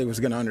 was nobody was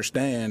going to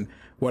understand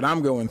what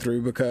I'm going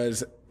through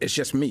because it's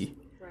just me.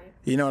 Right.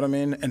 You know what I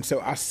mean? And so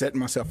I set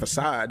myself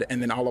aside,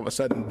 and then all of a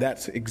sudden,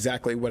 that's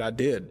exactly what I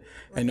did.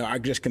 And I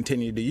just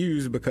continued to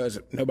use because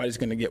nobody's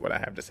going to get what I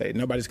have to say.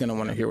 Nobody's going to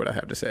want to hear what I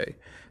have to say.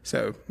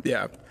 So,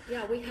 yeah.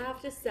 Yeah, we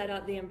have to set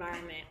up the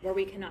environment where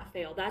we cannot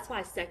fail. That's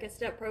why second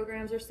step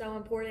programs are so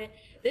important.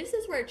 This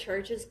is where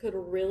churches could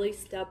really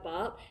step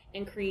up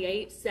and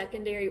create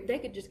secondary. They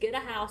could just get a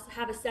house,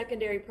 have a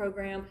secondary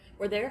program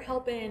where they're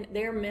helping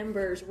their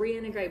members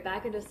reintegrate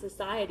back into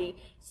society,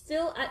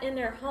 still in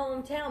their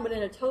hometown, but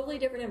in a totally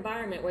different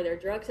environment where they're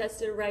drug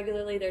tested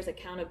regularly, there's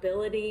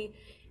accountability,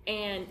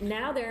 and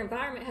now their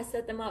environment has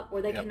set them up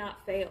where they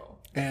cannot fail.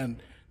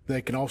 And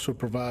they can also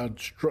provide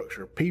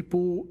structure.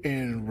 People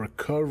in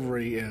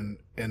recovery and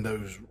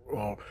those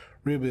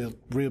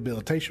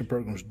rehabilitation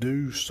programs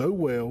do so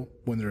well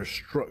when there's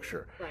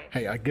structure. Right.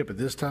 Hey, I get up at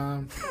this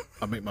time,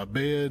 I make my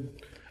bed,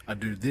 I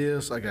do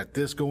this, I got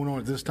this going on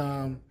at this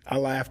time. I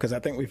laugh because I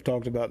think we've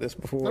talked about this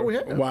before. Oh, we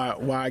have. Why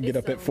I get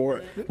up at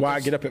 4? Why I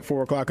get up at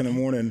 4 o'clock in the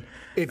morning?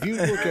 If you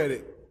look at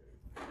it,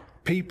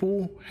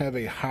 people have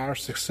a higher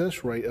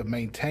success rate of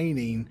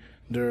maintaining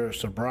their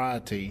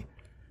sobriety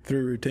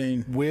Through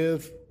routine.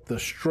 with the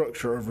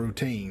structure of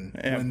routine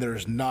when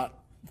there's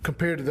not,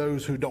 compared to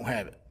those who don't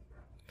have it.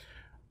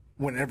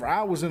 Whenever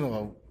I was in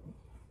a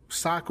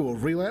cycle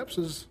of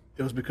relapses,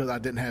 it was because I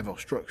didn't have a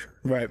structure.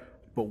 Right.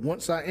 But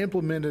once I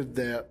implemented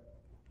that,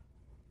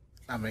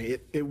 I mean,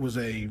 it was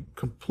a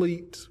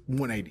complete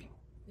 180.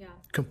 Yeah.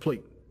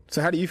 Complete.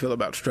 So how do you feel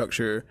about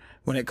structure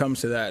when it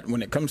comes to that?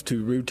 When it comes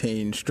to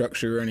routine,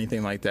 structure, or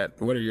anything like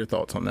that? What are your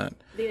thoughts on that?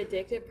 The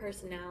addictive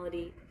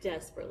personality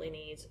desperately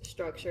needs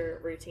structure,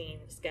 routine,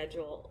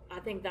 schedule. I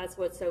think that's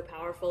what's so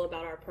powerful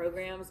about our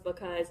programs,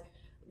 because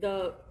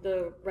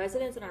the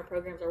residents in our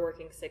programs are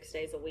working 6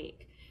 days a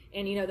week.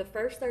 And, the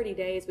first 30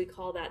 days, we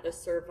call that the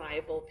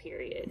survival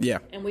period. Yeah.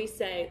 And we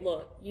say,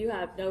 look, you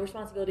have no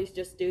responsibilities,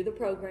 just do the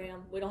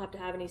program. We don't have to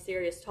have any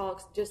serious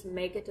talks. Just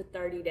make it to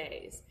 30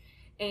 days.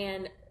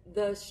 And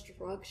the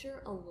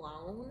structure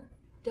alone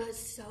does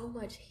so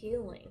much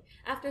healing.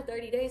 After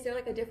 30 days, they're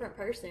like a different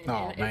person.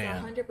 Oh, and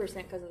man. It's 100%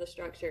 because of the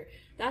structure.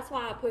 That's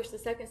why I push the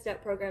second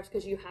step programs,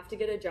 because you have to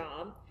get a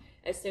job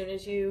as soon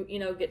as you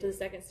get to the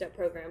second step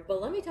program.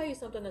 But let me tell you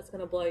something that's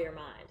going to blow your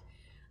mind.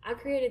 I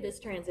created this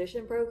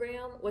transition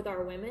program with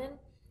our women,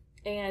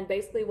 and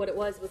basically what it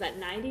was at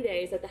 90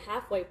 days, at the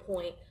halfway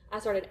point,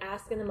 I started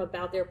asking them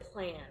about their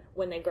plan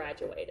when they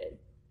graduated.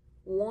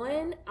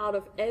 1 out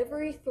of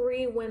every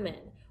 3 women,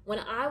 when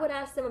I would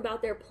ask them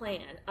about their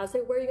plan, I'd say,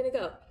 where are you going to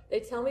go?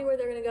 They'd tell me where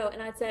they're going to go,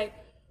 and I'd say,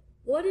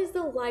 what is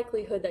the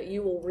likelihood that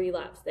you will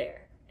relapse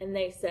there? And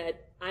they said,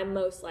 I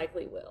most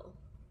likely will.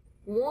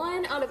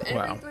 1 out of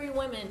every 3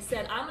 women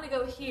said, I'm going to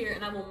go here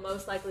and I will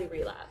most likely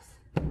relapse.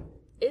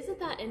 Isn't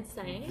that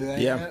insane?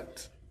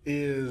 That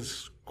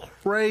is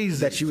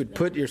crazy. That you would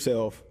put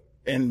yourself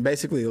in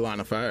basically the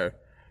line of fire,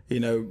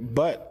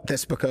 but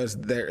that's because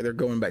they're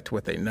going back to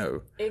what they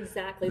know.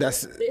 Exactly.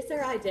 It's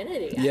their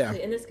identity, actually. Yeah.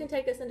 And this can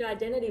take us into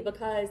identity,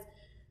 because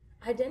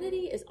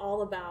identity is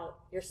all about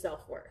your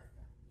self-worth.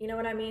 You know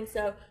what I mean?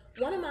 So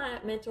one of my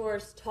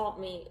mentors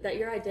taught me that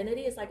your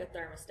identity is like a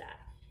thermostat.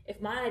 If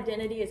my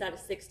identity is at a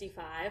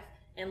 65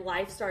 and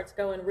life starts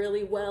going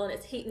really well and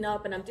it's heating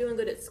up and I'm doing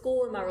good at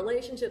school and my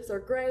relationships are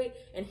great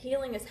and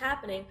healing is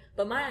happening,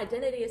 but my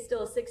identity is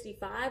still a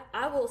 65,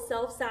 I will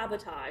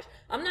self-sabotage.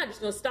 I'm not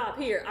just going to stop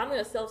here. I'm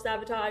going to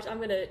self-sabotage. I'm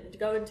going to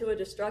go into a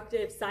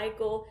destructive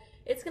cycle.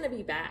 It's going to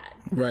be bad.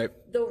 Right.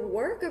 The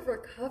work of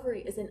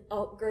recovery is in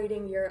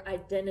upgrading your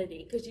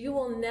identity, because you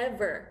will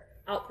never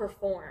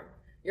outperform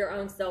your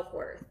own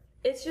self-worth.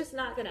 It's just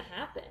not going to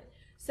happen.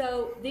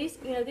 So these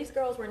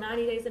girls were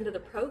 90 days into the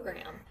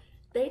program.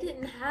 They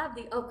didn't have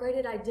the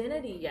upgraded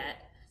identity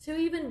yet to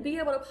even be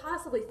able to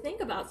possibly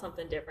think about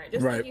something different.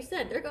 Just like you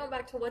said, they're going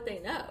back to what they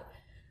know.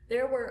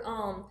 There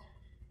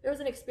was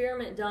an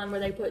experiment done where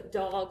they put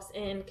dogs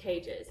in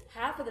cages.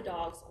 Half of the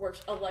dogs were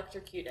shocked.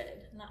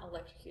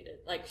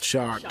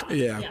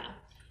 Yeah.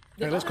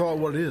 Hey, let's call it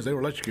what it is. They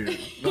were electrocuted.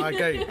 Like,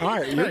 hey, All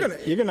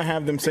right, you're gonna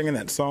have them singing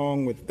that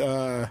song with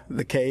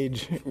the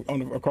cage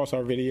across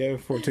our video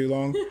for too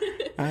long.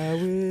 I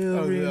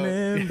will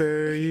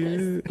remember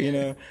you.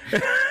 So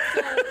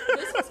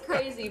this was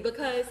crazy,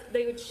 because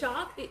they would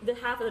shock the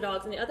half of the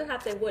dogs, and the other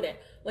half they wouldn't.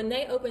 When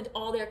they opened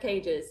all their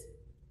cages,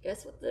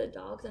 guess what the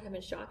dogs that have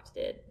been shocked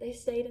did? They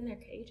stayed in their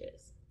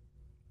cages.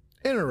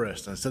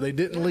 interesting. So they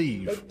didn't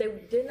leave. They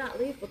did not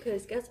leave,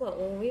 because guess what?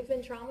 When we've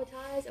been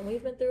traumatized and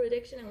we've been through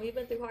addiction and we've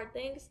been through hard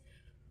things,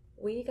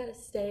 we got to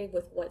stay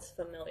with what's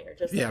familiar,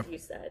 just like you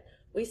said.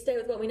 We stay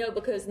with what we know,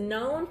 because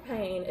known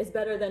pain is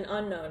better than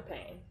unknown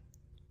pain.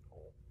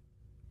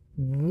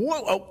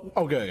 What? Oh,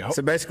 okay.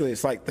 So basically,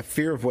 it's like the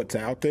fear of what's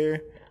out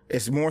there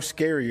is more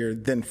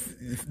scarier than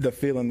the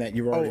feeling that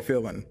you're already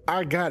feeling.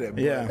 I got it,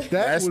 bro. Yeah,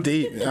 that's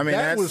deep. I mean,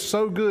 that was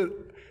so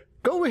good.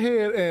 Go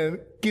ahead and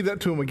give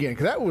that to him again,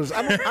 because that was.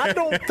 I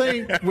don't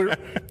think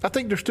I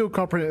think they're still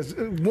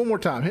comprehending. One more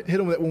time. Hit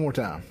them with that one more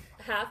time.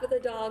 Half of the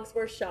dogs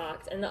were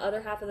shocked, and the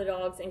other half of the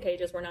dogs in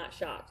cages were not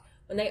shocked.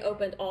 When they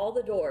opened all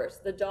the doors,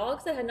 the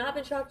dogs that had not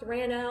been shocked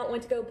ran out,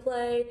 went to go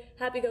play,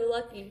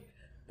 happy-go-lucky.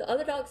 The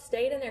other dogs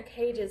stayed in their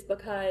cages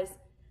because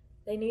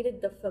they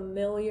needed the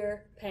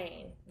familiar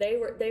pain. They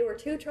were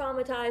too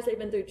traumatized. They've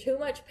been through too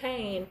much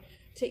pain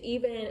to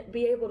even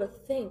be able to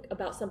think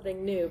about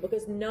something new,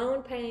 because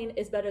known pain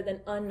is better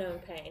than unknown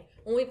pain.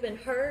 When we've been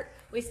hurt,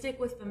 we stick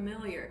with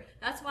familiar.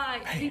 That's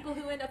why people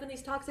who end up in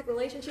these toxic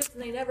relationships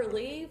and they never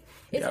leave,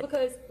 it's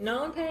because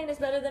known pain is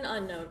better than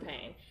unknown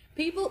pain.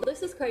 People,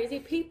 this is crazy,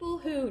 people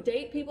who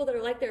date people that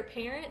are like their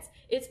parents,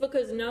 it's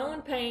because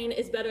known pain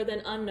is better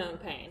than unknown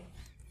pain.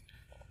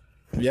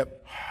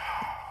 Yep.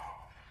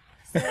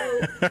 So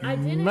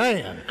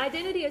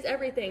identity is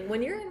everything.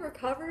 When you're in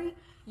recovery,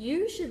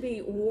 you should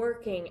be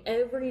working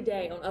every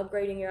day on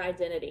upgrading your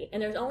identity.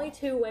 And there's only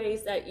two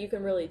ways that you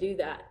can really do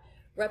that.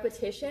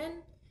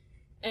 Repetition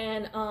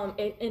and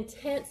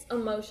intense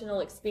emotional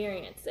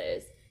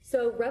experiences.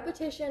 So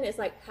repetition is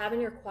like having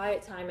your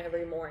quiet time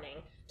every morning,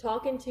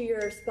 talking to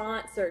your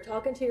sponsor,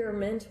 talking to your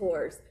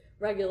mentors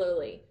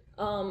regularly.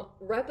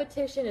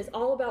 Repetition is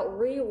all about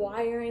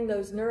rewiring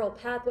those neural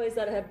pathways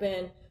that have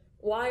been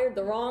wired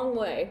the wrong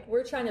way.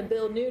 We're trying to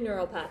build new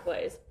neural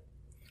pathways.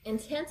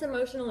 Intense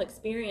emotional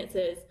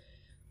experiences,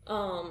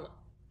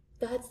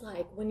 that's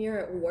like when you're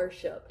at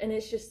worship and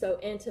it's just so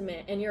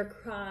intimate and you're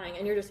crying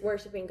and you're just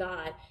worshiping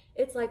God.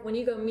 It's like when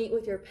you go meet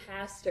with your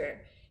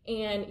pastor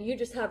and you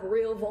just have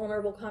real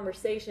vulnerable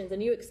conversations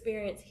and you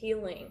experience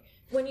healing.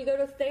 When you go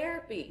to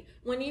therapy,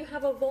 when you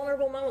have a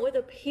vulnerable moment with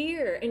a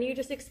peer and you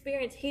just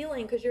experience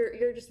healing because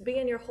you're just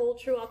being your whole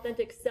true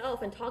authentic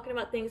self and talking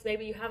about things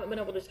maybe you haven't been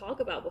able to talk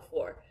about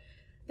before.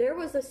 There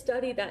was a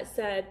study that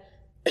said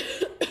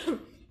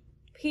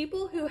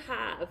people who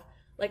have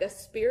like a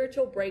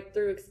spiritual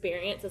breakthrough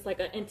experience, it's like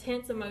an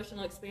intense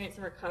emotional experience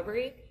in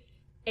recovery,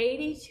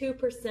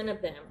 82%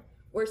 of them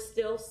were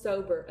still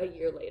sober a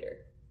year later.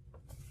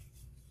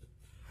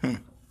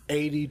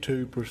 82%.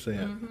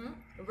 Mm-hmm.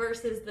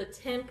 Versus the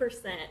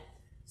 10%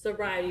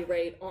 sobriety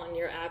rate on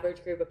your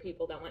average group of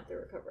people that went through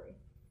recovery.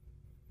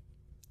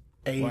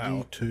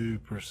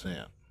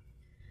 82%.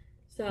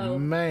 So,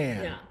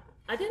 man. Yeah.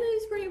 Identity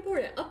is pretty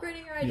important.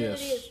 Upgrading your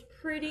identity is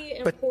pretty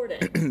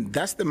important. But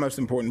that's the most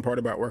important part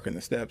about working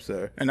the steps,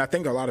 though. And I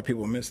think a lot of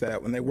people miss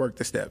that when they work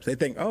the steps. They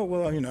think, oh,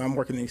 well, I'm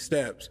working these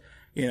steps,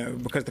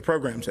 because the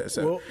program says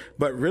so. Well,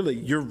 but really,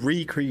 you're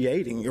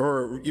recreating,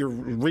 or you're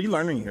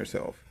relearning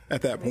yourself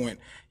at that point.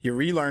 You're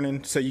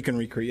relearning so you can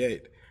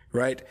recreate,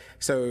 right?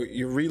 So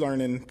you're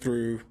relearning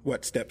through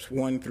steps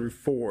 1 through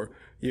 4.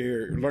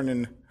 You're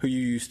learning who you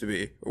used to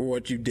be, or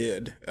what you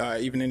did,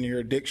 even in your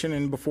addiction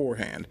and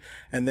beforehand.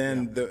 And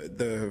then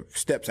the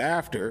steps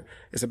after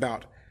is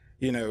about,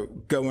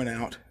 going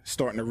out,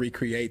 starting to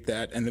recreate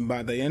that. And then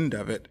by the end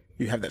of it,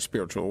 you have that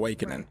spiritual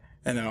awakening. Right.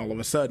 And then all of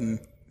a sudden,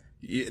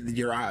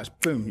 your eyes,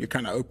 boom, you're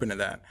kind of open to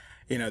that.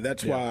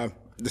 That's why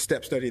the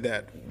step study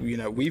that,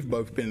 we've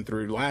both been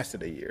through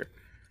lasted a year.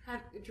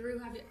 Drew,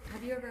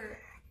 have you ever,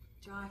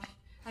 Josh,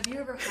 have you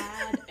ever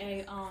had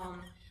a,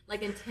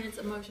 intense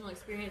emotional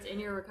experience in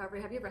your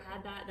recovery? Have you ever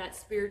had that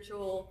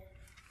spiritual?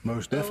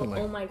 Most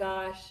definitely. Oh my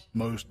gosh.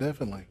 Most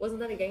definitely. Wasn't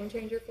that a game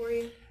changer for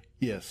you?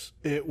 Yes,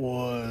 it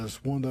was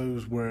one of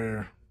those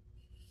where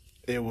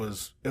it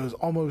was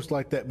almost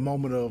like that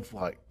moment of,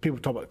 like, people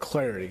talk about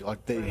clarity,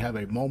 like they have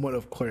a moment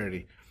of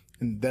clarity,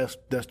 and that's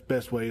the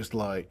best way. Is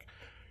like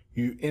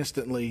you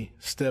instantly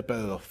step out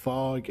of the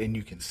fog and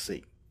you can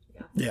see.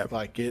 Yeah.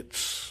 Like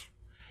it's.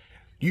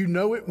 You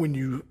know it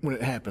when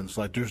it happens.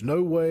 Like there's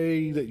no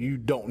way that you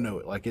don't know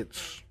it. Like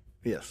it's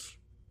yes.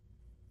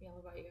 Yeah, what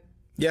about you?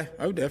 Yeah,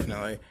 oh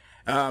definitely.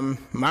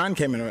 Mine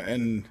came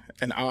in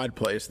an odd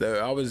place though.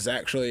 I was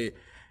actually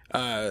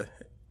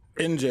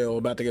in jail,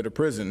 about to go to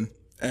prison,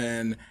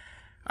 and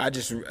I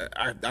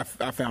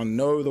found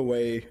no other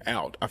way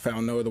out. I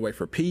found no other way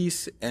for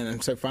peace,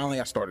 and so finally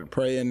I started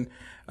praying,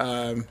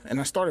 and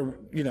I started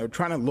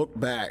trying to look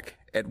back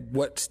at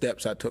what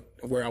steps I took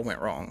where I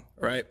went wrong,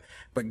 right?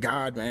 But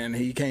God, man,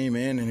 he came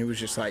in and he was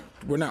just like,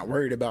 we're not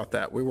worried about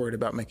that. We're worried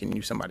about making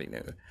you somebody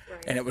new.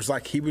 Right. And it was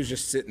like he was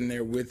just sitting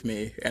there with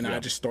me, and I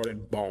just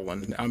started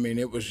bawling. I mean,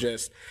 it was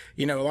just,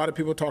 a lot of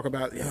people talk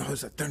about,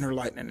 it's a thunder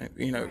lightning,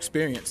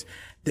 experience.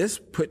 This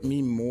put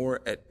me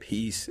more at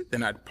peace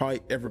than I'd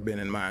probably ever been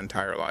in my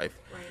entire life.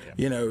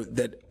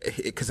 Right.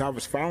 Because I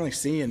was finally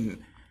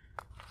seeing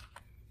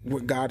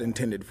what God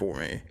intended for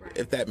me, right.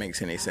 If that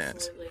makes any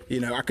sense.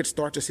 I could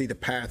start to see the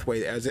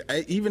pathway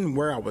even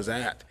where I was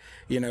at,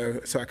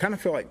 so I kind of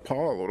feel like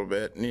Paul a little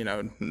bit,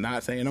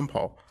 not saying I'm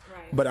Paul,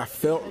 right. But I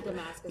felt,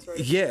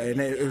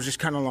 and it was just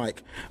kind of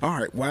like, all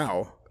right,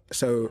 wow.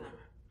 So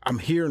I'm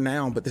here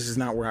now, but this is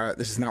not where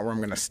I'm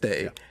going to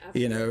stay.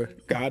 Yeah,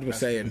 God was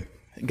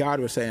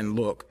saying,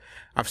 look,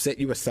 I've set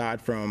you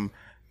aside from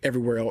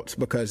everywhere else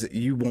because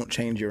you won't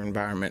change your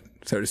environment,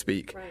 so to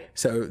speak. Right.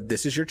 So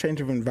this is your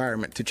change of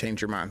environment to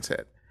change your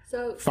mindset.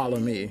 So follow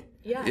me.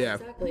 Yeah,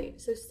 exactly.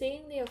 So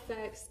seeing the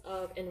effects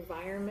of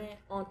environment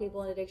on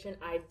people in addiction,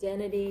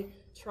 identity,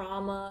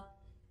 trauma,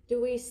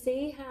 do we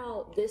see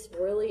how this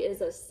really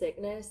is a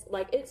sickness?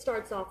 Like it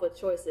starts off with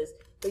choices.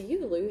 but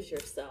you lose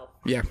yourself.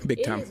 Yeah,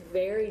 big time. It is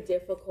very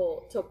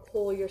difficult to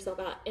pull yourself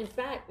out. In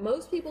fact,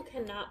 most people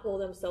cannot pull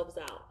themselves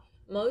out.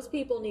 Most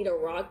people need a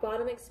rock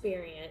bottom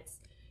experience.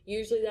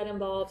 Usually that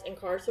involves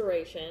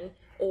incarceration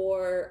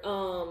or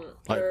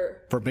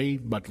for me,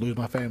 about to lose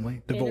my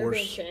family, divorce.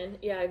 intervention.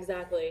 Yeah,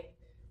 exactly.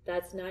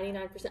 That's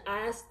 99%. I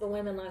asked the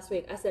women last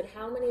week, I said,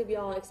 how many of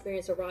y'all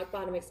experienced a rock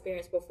bottom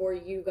experience before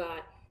you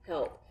got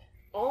help?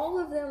 All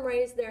of them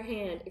raised their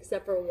hand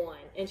except for one.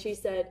 And she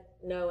said,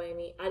 no,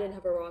 Amy, I didn't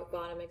have a rock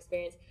bottom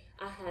experience.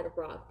 I had a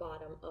rock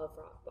bottom of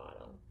rock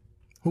bottom.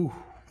 Ooh.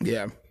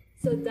 Yeah.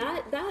 So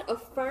that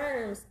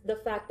affirms the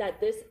fact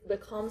that this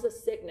becomes a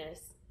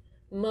sickness.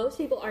 Most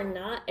people are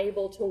not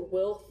able to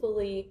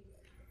willfully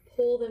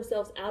pull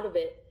themselves out of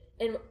it.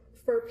 And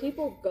for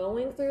people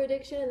going through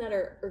addiction and that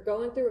are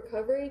going through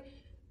recovery,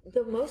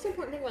 the most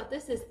important thing about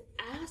this is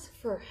ask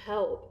for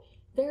help.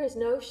 There is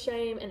no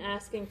shame in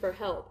asking for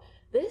help.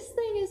 This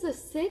thing is a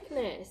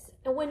sickness.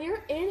 And when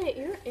you're in it,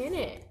 you're in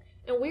it.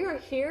 And we are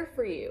here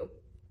for you.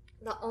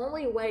 The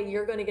only way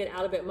you're going to get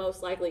out of it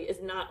most likely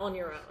is not on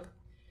your own.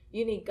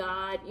 You need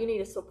God. You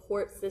need a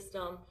support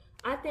system.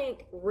 I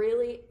think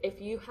really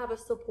if you have a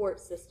support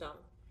system,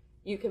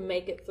 you can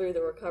make it through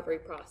the recovery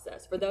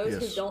process. For those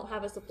who don't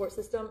have a support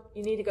system,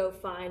 you need to go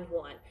find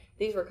one.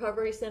 These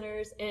recovery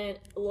centers and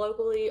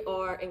locally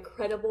are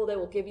incredible. They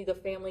will give you the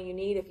family you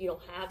need if you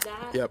don't have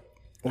that. Yep.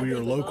 Or your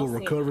local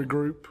recovery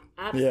group.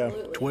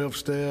 Absolutely.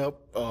 12-step,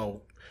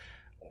 or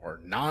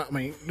not. I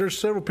mean, there's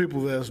several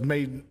people that has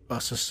made a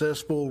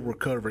successful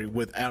recovery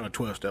without a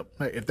 12-step.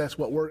 Hey, if that's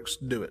what works,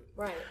 do it.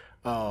 Right.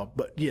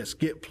 But yes,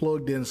 get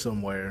plugged in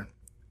somewhere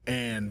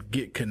and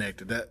get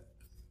connected.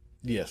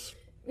 Yes.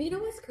 You know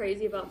what's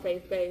crazy about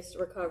faith-based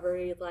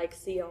recovery, like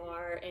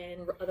CR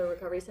and other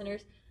recovery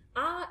centers?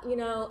 I'm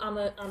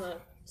a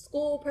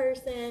school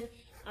person.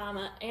 I'm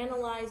an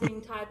analyzing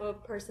type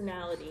of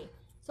personality.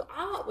 So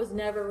I was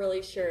never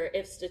really sure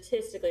if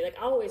statistically, I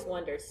always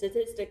wondered,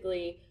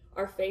 statistically,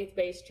 are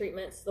faith-based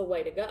treatments the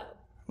way to go?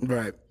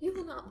 Right. You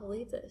will not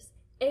believe this.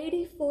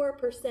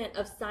 84%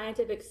 of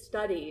scientific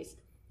studies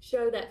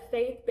show that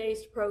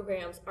faith-based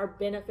programs are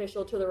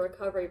beneficial to the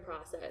recovery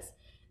process.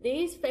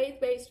 These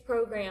faith-based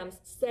programs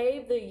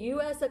save the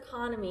U.S.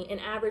 economy an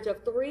average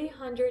of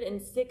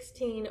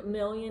 $316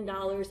 million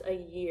a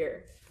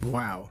year.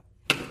 Wow.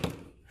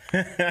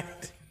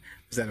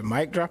 Is that a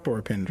mic drop or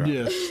a pin drop?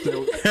 Yes.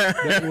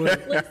 That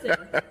would.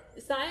 Listen,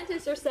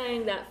 scientists are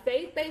saying that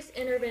faith-based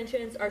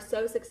interventions are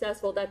so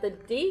successful that the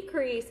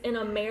decrease in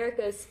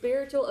America's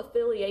spiritual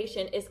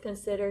affiliation is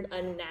considered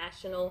a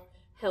national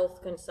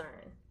health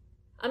concern.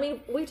 I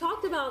mean, we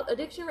talked about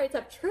addiction rates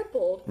have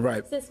tripled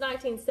since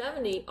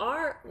 1970.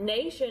 Our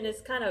nation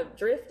is kind of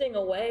drifting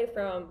away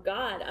from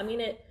God. I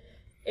mean, it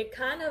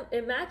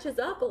matches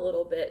up a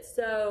little bit.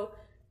 So,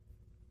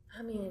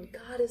 I mean,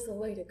 God is the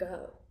way to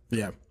go.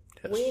 Yeah.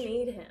 Yes. We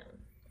need him.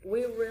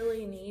 We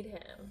really need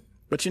him.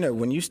 But,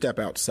 when you step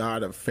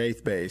outside of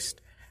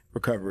faith-based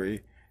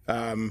recovery,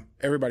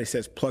 everybody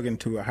says plug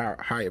into a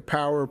higher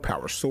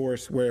power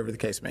source, wherever the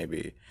case may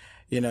be.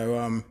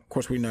 Of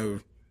course, we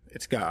know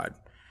it's God.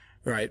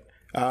 Right.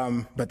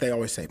 But they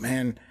always say,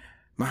 man,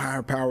 my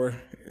higher power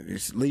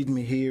is leading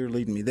me here,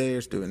 leading me there,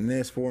 it's doing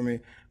this for me.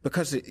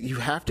 Because you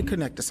have to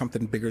connect to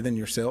something bigger than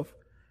yourself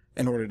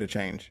in order to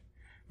change.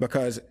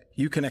 Because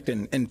you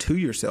connecting into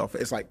yourself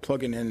is like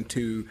plugging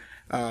into,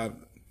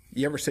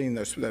 you ever seen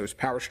those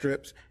power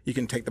strips? You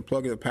can take the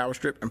plug of the power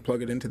strip and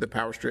plug it into the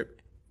power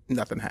strip.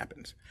 Nothing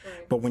happens.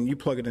 Right. But when you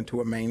plug it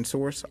into a main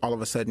source, all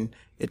of a sudden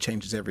it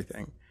changes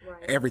everything.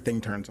 Right. Everything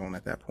turns on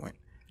at that point.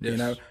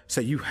 Yes.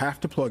 So you have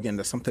to plug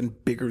into something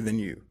bigger than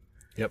you.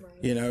 Yep.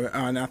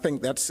 And I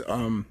think that's,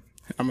 I'm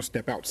going to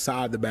step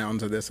outside the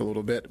bounds of this a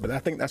little bit, but I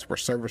think that's where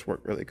service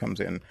work really comes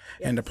in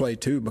into play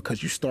too,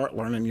 because you start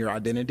learning your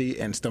identity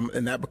and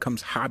that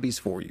becomes hobbies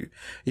for you.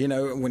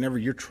 Whenever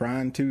you're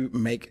trying to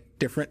make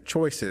different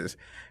choices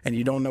and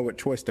you don't know what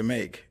choice to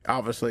make,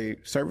 obviously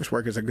service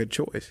work is a good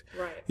choice.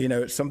 Right.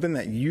 It's something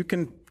that you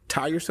can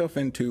tie yourself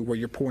into where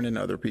you're pouring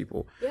into other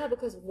people. Yeah,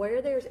 because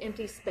where there's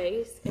empty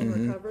space in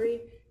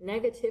recovery,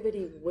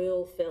 negativity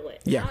will fill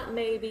it. Yeah. Not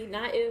maybe,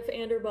 not if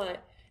and or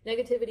but.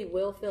 Negativity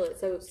will fill it.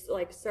 So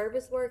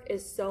service work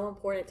is so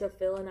important to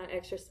fill in that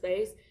extra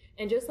space.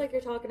 And just like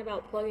you're talking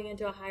about plugging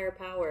into a higher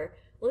power,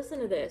 listen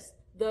to this.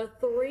 The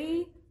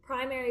 3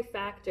 primary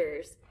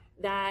factors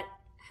that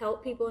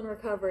help people in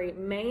recovery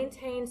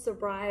maintain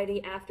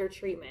sobriety after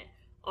treatment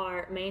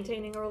are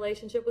maintaining a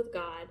relationship with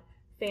God,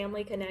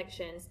 family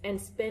connections, and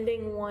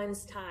spending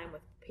one's time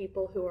with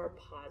people who are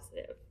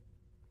positive.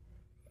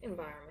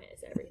 Environment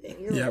is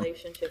everything. Your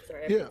relationships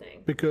are everything. Yeah,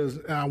 because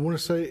I want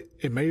to say,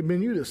 it may have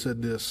been you that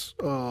said this.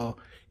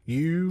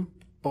 You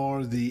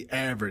are the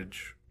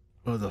average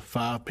of the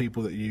 5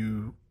 people that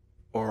you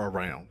are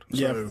around.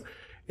 So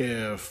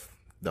if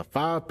the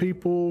 5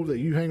 people that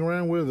you hang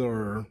around with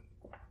are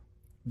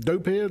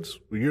dope heads,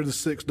 well, you're the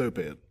 6th dope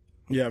head.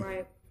 Yeah.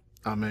 Right.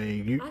 I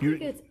mean, I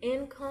think it's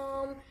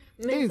income,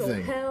 mental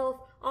anything. health,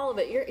 all of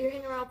it. You're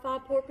hanging around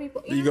 5 poor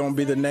people. You're going to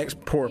be the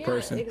next poor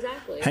person.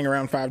 Exactly. Hang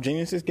around 5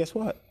 geniuses, guess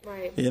what?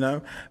 Right. You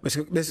know,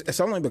 it's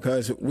only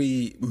because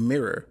we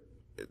mirror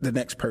the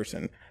next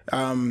person.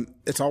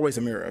 It's always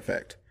a mirror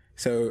effect.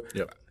 So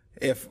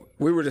if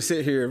we were to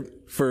sit here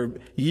for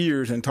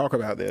years and talk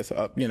about this,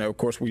 you know, of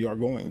course we are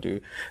going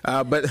to,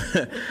 but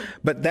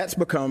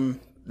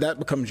that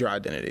becomes your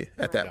identity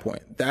at that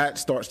point. That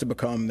starts to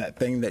become that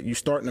thing that you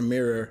start to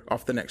mirror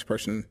off the next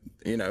person,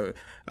 you know.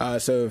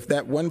 So if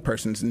that one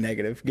person's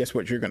negative, guess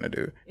what you're going to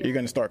do? Yeah. You're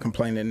going to start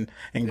complaining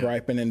and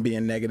griping and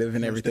being negative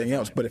and everything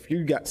else. But if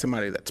you got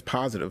somebody that's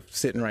positive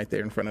sitting right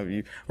there in front of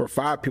you, or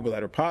 5 people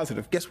that are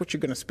positive, guess what you're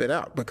going to spit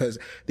out? Because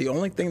the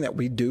only thing that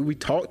we do, we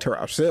talk to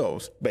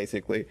ourselves,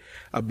 basically,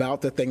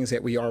 about the things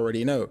that we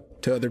already know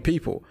to other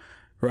people,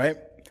 right?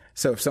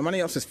 So if somebody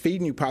else is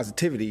feeding you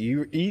positivity,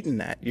 you're eating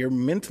that, you're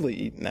mentally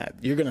eating that,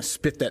 you're going to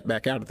spit that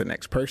back out at the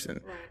next person.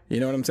 Right. You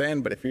know what I'm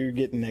saying? But if you're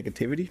getting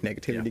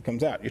negativity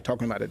comes out. You're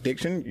talking about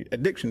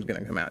addiction's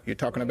going to come out. You're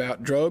talking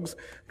about drugs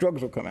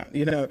will come out.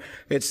 You know,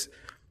 it's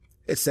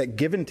that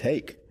give and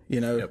take,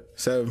 you know. Yep.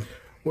 So,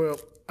 well,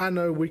 I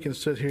know we can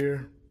sit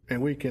here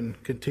and we can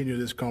continue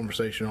this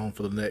conversation on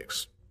for the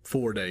next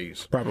 4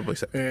 days. Probably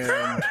so.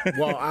 And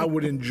while I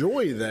would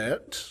enjoy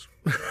that,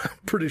 I'm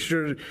pretty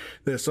sure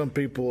that some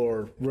people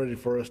are ready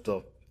for us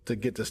to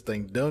get this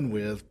thing done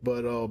with.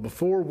 But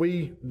before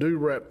we do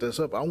wrap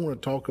this up, I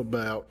want to talk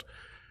about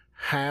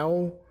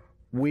how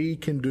we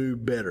can do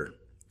better.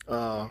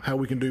 How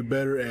we can do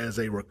better as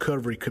a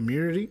recovery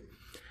community,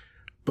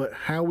 but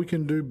how we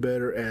can do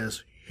better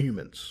as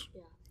humans.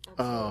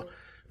 Yeah,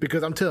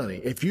 because I'm telling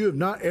you, if you have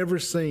not ever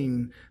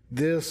seen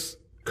this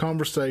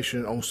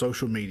conversation on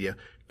social media,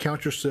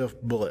 count yourself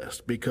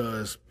blessed,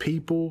 because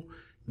people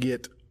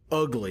get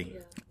ugly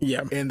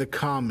in the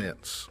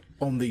comments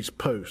on these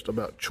posts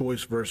about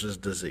choice versus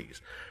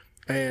disease.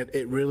 And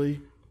it really,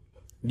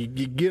 you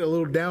get a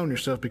little down on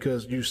yourself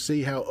because you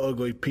see how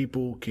ugly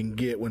people can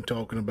get when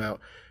talking about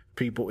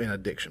people in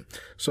addiction.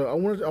 So I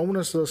want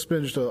us to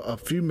spend just a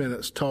few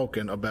minutes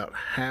talking about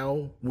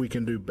how we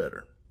can do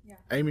better. Yeah.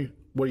 Amy,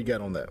 what do you got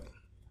on that?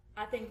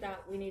 I think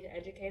that we need to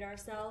educate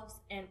ourselves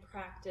and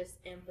practice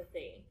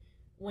empathy.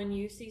 When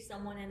you see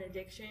someone in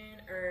addiction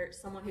or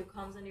someone who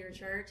comes into your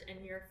church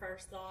and your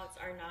first thoughts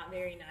are not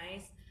very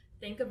nice,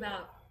 think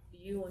about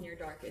you on your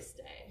darkest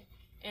day.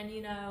 And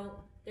you know,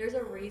 there's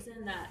a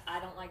reason that I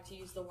don't like to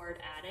use the word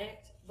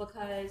addict,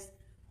 because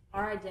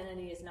our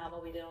identity is not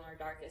what we did on our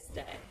darkest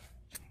day.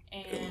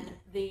 And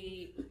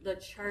the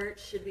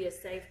church should be a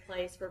safe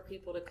place for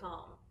people to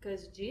come,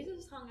 because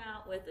Jesus hung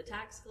out with the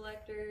tax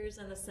collectors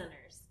and the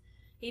sinners.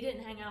 He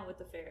didn't hang out with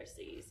the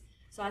Pharisees.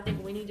 So I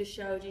think we need to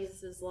show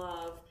Jesus'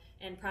 love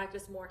and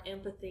practice more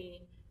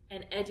empathy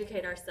and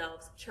educate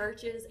ourselves.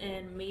 Churches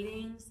and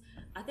meetings,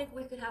 I think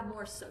we could have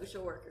more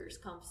social workers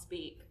come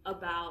speak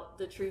about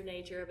the true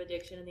nature of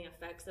addiction and the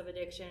effects of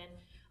addiction,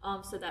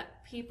 so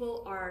that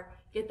people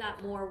get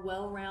that more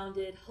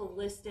well-rounded,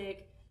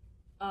 holistic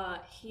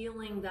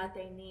healing that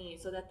they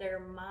need, so that their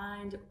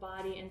mind,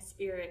 body, and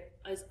spirit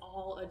is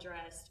all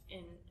addressed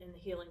in the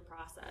healing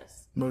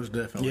process. Most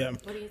definitely. Yeah.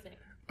 What do you think?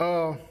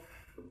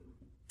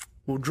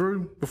 Well,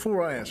 Drew,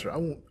 before I answer, I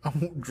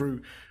want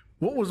Drew,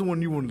 what was the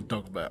one you wanted to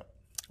talk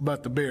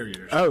about the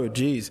barriers? Oh,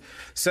 geez.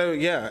 So,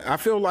 yeah, I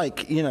feel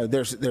like, you know,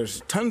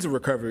 there's tons of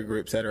recovery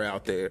groups that are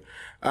out there,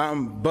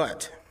 and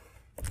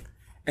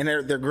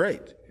they're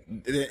great.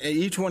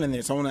 Each one in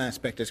its own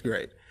aspect is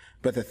great.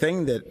 But the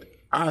thing that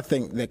I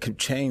think that could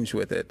change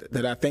with it,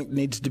 that I think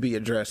needs to be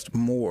addressed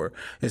more,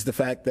 is the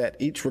fact that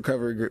each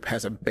recovery group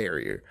has a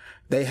barrier.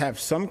 They have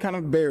some kind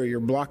of barrier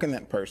blocking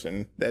that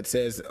person that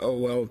says, oh,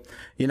 well,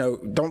 you know,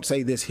 don't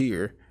say this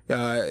here.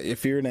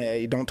 If you're in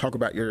AA, don't talk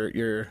about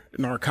your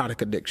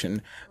narcotic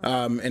addiction.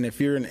 And if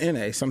you're in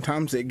NA,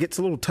 sometimes it gets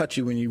a little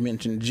touchy when you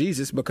mention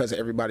Jesus, because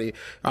everybody,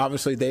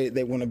 obviously,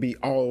 they want to be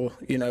all,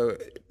 you know,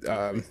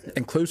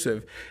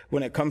 inclusive.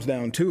 When it comes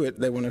down to it,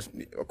 they want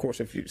to, of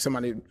course, if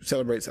somebody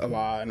celebrates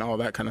Allah and all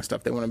that kind of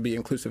stuff, they want to be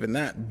inclusive in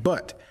that.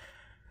 But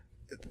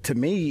to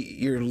me,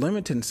 you're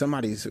limiting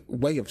somebody's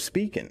way of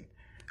speaking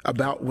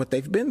about what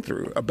they've been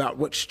through, about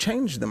what's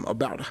changed them,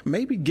 about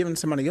maybe giving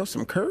somebody else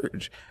some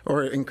courage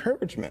or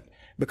encouragement,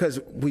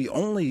 because we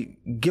only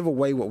give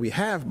away what we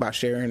have by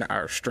sharing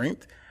our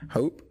strength,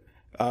 hope,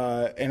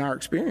 and our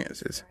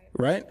experiences,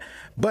 right?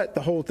 But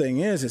the whole thing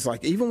is, it's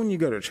like, even when you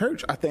go to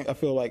church, I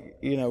feel like,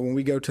 you know, when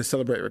we go to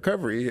Celebrate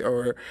Recovery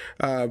or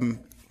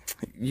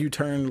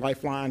U-Turn,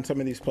 Lifeline, some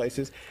of these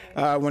places,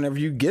 whenever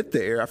you get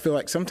there, I feel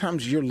like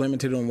sometimes you're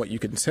limited on what you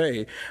can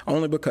say,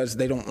 only because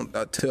they don't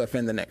to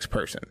offend the next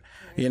person,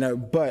 you know.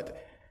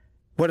 But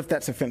what if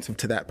that's offensive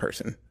to that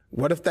person?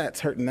 What if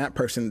that's hurting that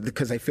person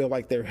because they feel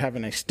like they're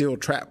having a steel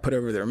trap put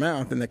over their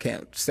mouth and they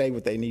can't say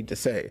what they need to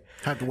say?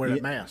 Have to wear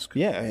that mask.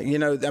 Yeah,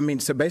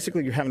 so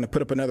basically you're having to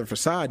put up another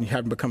facade and you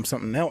have to become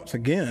something else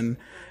again,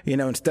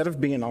 instead of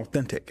being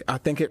authentic. I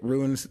think it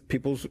ruins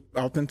people's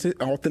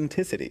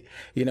authenticity.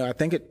 I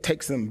think it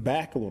takes them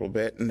back a little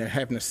bit and they're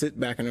having to sit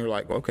back and they're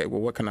like, okay,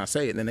 well, what can I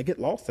say? And then they get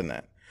lost in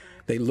that.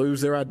 They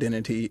lose their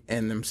identity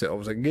and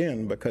themselves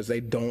again because they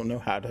don't know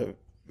how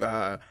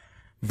to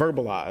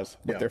verbalize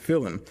what they're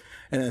feeling.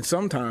 And then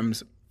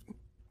sometimes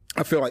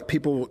I feel like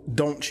people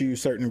don't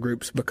choose certain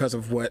groups because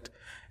of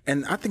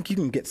and I think you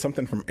can get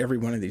something from every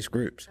one of these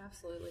groups.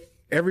 Absolutely.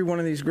 Every one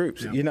of these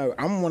groups.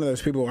 I'm one of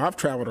those people, I've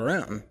traveled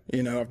around.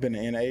 I've been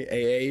to NA,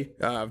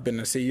 AA, I've been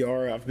to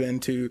CR, I've been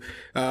to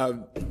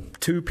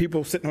two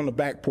people sitting on the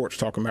back porch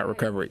talking about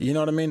recovery. You know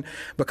what I mean?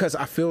 Because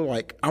I feel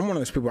like I'm one of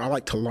those people, I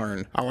like to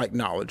learn. I like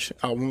knowledge.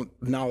 I want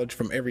knowledge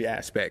from every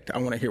aspect. I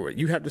want to hear what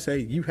you have to say,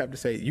 you have to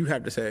say, you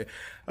have to say,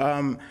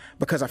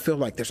 because I feel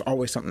like there's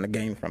always something to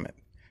gain from it.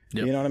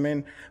 Yep. You know what I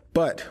mean?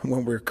 But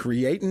when we're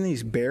creating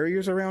these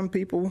barriers around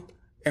people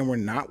and we're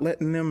not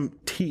letting them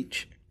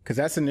teach, because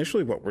that's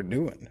initially what we're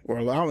doing. We're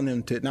allowing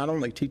them to not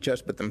only teach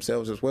us, but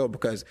themselves as well,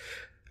 because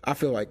I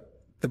feel like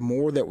the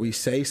more that we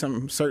say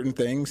some certain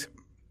things,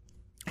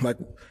 like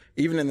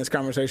even in this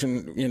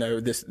conversation,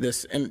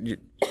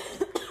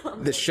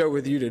 this show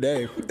with you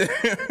today,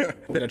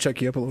 did I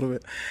choke you up a little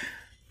bit?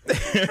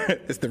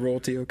 Is the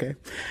royalty okay?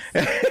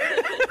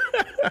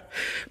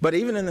 But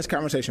even in this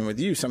conversation with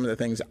you, some of the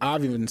things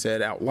I've even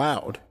said out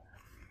loud,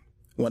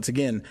 once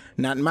again,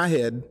 not in my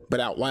head, but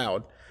out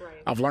loud,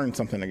 right. I've learned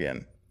something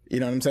again. You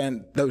know what I'm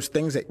saying? Those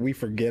things that we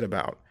forget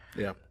about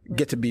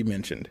get to be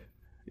mentioned.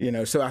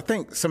 So I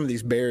think some of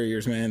these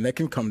barriers, man, they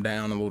can come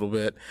down a little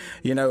bit.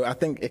 I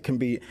think it can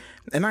be,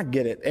 and I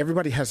get it.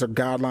 Everybody has their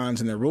guidelines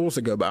and their rules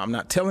to go by. I'm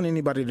not telling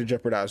anybody to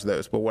jeopardize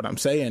those, but what I'm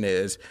saying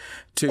is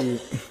to.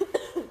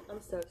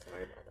 I'm so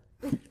sorry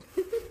about that.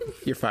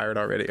 You're fired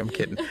already. I'm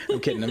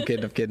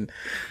kidding.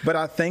 But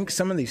I think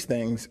some of these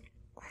things,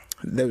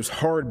 those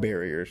hard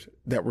barriers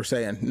that we're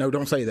saying, no,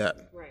 don't say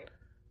that. Right.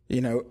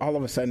 All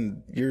of a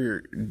sudden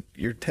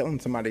you're telling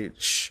somebody,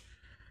 shh,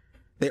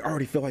 they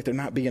already feel like they're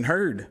not being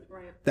heard.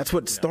 Right. That's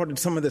what started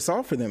some of this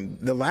off for them.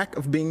 The lack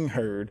of being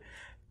heard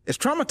is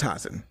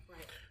traumatizing.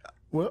 Right.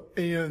 Well,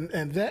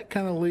 and that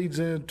kind of leads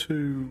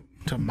into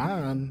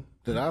mine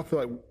that I feel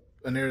like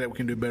an area that we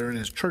can do better in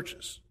is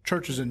churches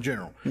in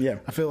general. Yeah.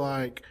 I feel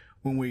like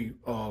when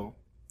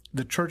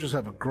the churches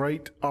have a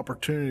great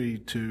opportunity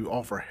to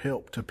offer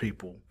help to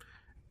people,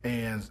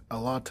 and a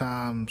lot of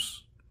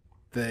times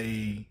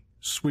they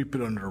sweep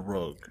it under the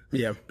rug.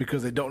 Yeah.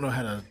 Because they don't know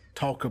how to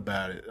talk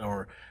about it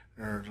or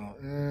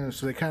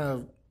so they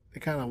kind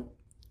of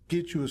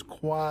get you as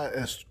quiet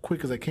as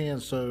quick as they can.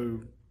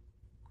 So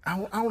I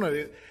don't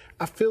know.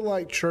 I feel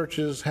like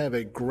churches have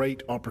a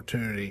great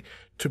opportunity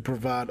to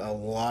provide a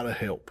lot of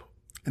help,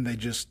 and they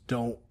just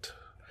don't.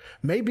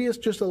 Maybe it's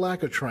just a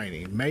lack of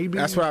training. Maybe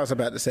that's what I was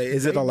about to say.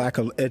 Is it a lack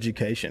of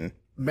education?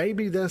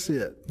 Maybe that's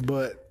it.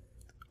 But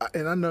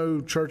I know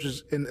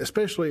churches, and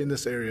especially in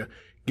this area,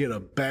 get a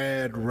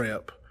bad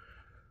rep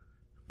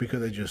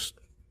because they just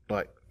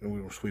like,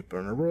 we will sweep it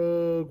under the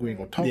rug. We ain't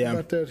gonna talk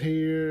about that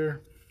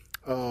here.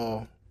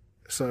 So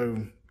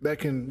that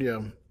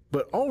can,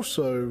 But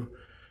also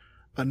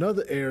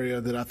another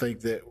area that I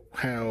think that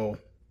how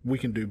we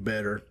can do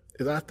better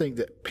is I think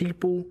that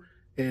people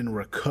in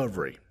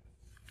recovery,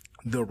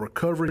 the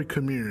recovery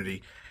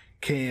community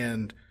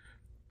can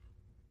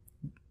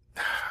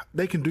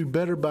do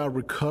better by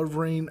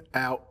recovering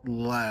out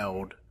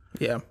loud.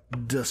 Yeah.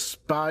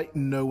 Despite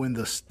knowing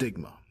the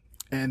stigma.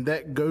 And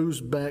that goes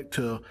back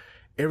to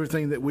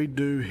everything that we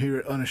do here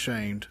at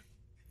Unashamed.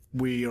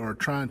 We are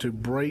trying to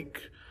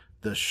break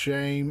the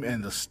shame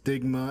and the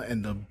stigma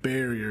and the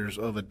barriers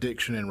of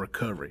addiction and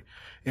recovery.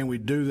 And we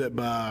do that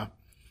by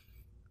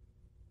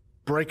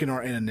breaking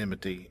our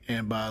anonymity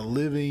and by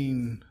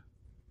living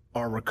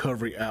our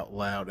recovery out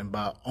loud and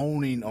by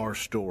owning our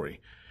story.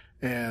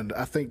 And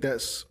I think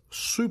that's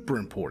super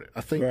important.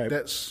 I think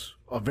that's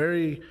a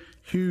very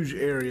huge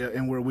area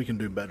and where we can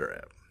do better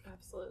at.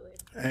 Absolutely.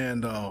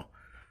 And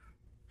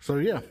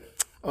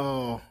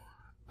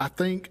I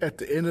think at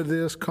the end of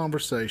this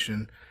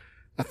conversation,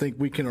 I think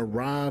we can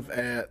arrive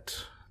at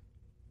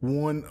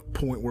one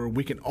point where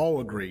we can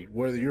all agree,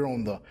 whether you're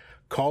on the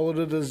call it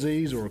a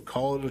disease or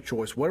call it a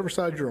choice, whatever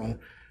side you're on,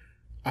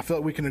 I feel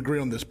like we can agree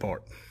on this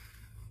part.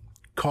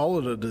 Call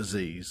it a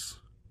disease,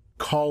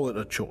 call it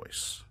a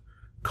choice,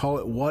 call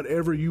it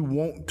whatever you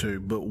want to,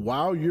 but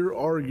while you're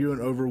arguing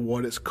over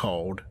what it's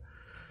called,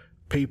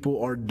 people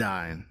are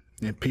dying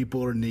and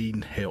people are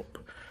needing help.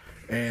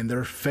 And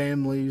their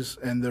families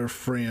and their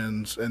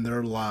friends and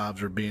their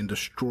lives are being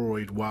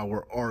destroyed while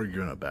we're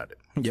arguing about it.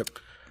 Yep.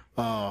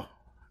 And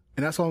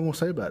that's all I'm going to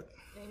say about it.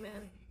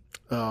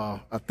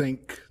 Amen. I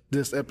think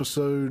this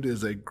episode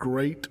is a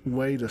great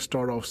way to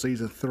start off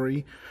season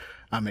 3.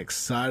 I'm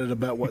excited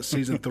about what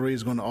season 3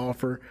 is going to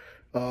offer.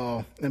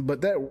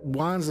 But that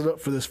winds it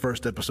up for this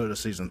first episode of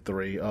season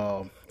 3.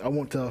 I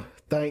want to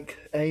thank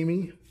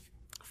Amy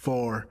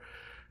for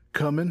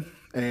coming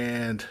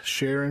and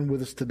sharing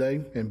with us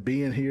today and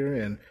being here.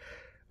 And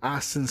I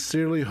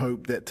sincerely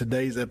hope that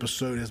today's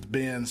episode has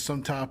been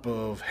some type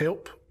of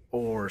help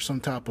or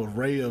some type of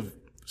ray of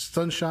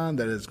sunshine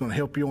that is going to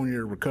help you on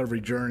your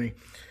recovery journey.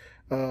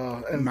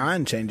 And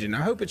mind changing.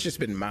 I hope it's just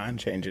been mind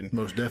changing.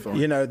 Most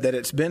definitely. You know, that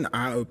it's been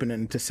eye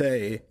opening to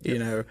say, you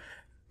know,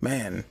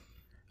 man,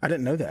 I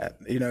didn't know that,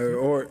 you know,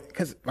 or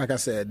because like I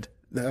said,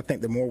 I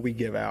think the more we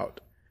give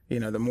out, you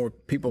know, the more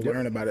people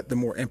learn about it, the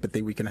more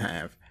empathy we can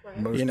have.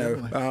 Most you know,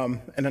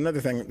 definitely. and another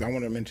thing I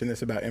want to mention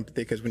this about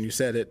empathy, because when you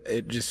said it,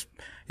 it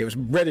was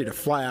ready to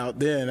fly out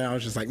then. And I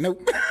was just like,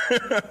 nope.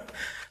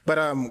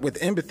 But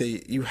with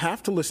empathy, you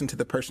have to listen to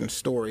the person's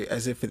story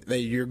as if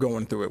you're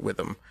going through it with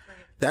them.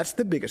 That's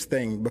the biggest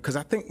thing, because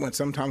I think when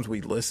sometimes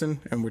we listen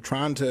and we're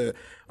trying to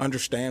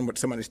understand what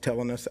somebody's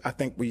telling us, I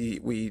think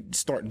we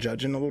start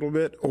judging a little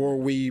bit, or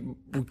we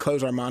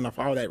close our mind off,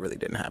 oh, that really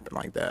didn't happen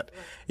like that.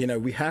 You know,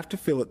 we have to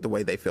feel it the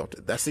way they felt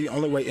it. That's the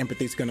only way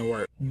empathy is going to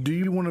work. Do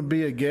you want to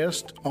be a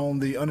guest on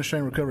the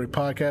Unashamed Recovery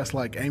podcast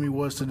like Amy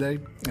was today?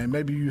 And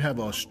maybe you have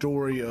a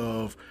story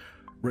of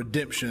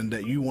redemption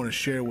that you want to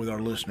share with our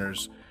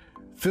listeners.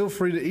 Feel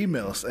free to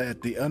email us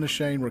at the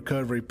Unashamed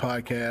Recovery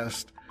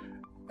Podcast.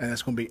 And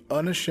it's going to be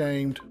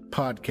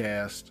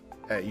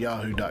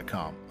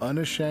unashamedpodcast@yahoo.com.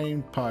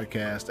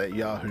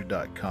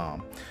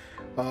 Unashamedpodcast@yahoo.com.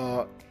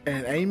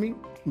 And Amy,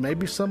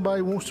 maybe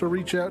somebody wants to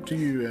reach out to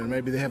you and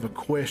maybe they have a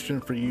question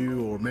for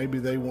you, or maybe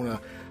they want to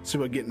see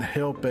about getting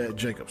help at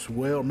Jacob's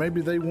Well, or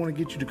maybe they want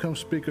to get you to come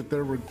speak at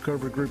their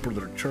recovery group or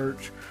their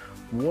church.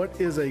 What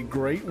is a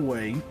great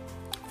way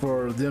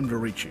for them to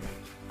reach you?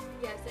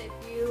 Yes, if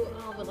you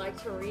would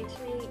like to reach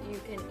me, you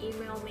can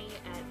email me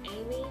at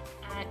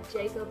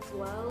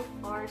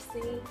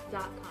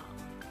amy@jacobswellrc.com.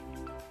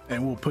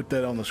 And we'll put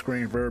that on the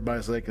screen for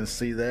everybody so they can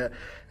see that.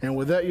 And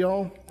with that,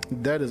 y'all,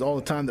 that is all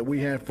the time that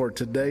we have for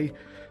today.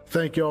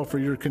 Thank y'all for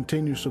your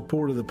continued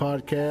support of the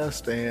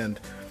podcast. And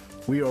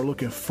we are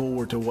looking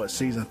forward to what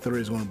season 3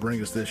 is going to bring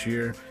us this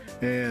year.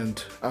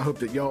 And I hope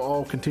that y'all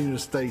all continue to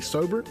stay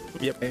sober.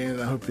 Yep.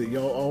 And I hope that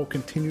y'all all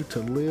continue to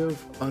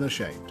live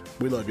unashamed.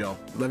 We love y'all.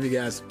 Love you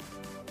guys.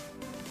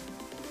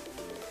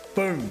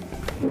 Boom.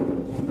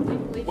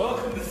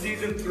 Welcome to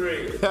season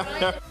 3.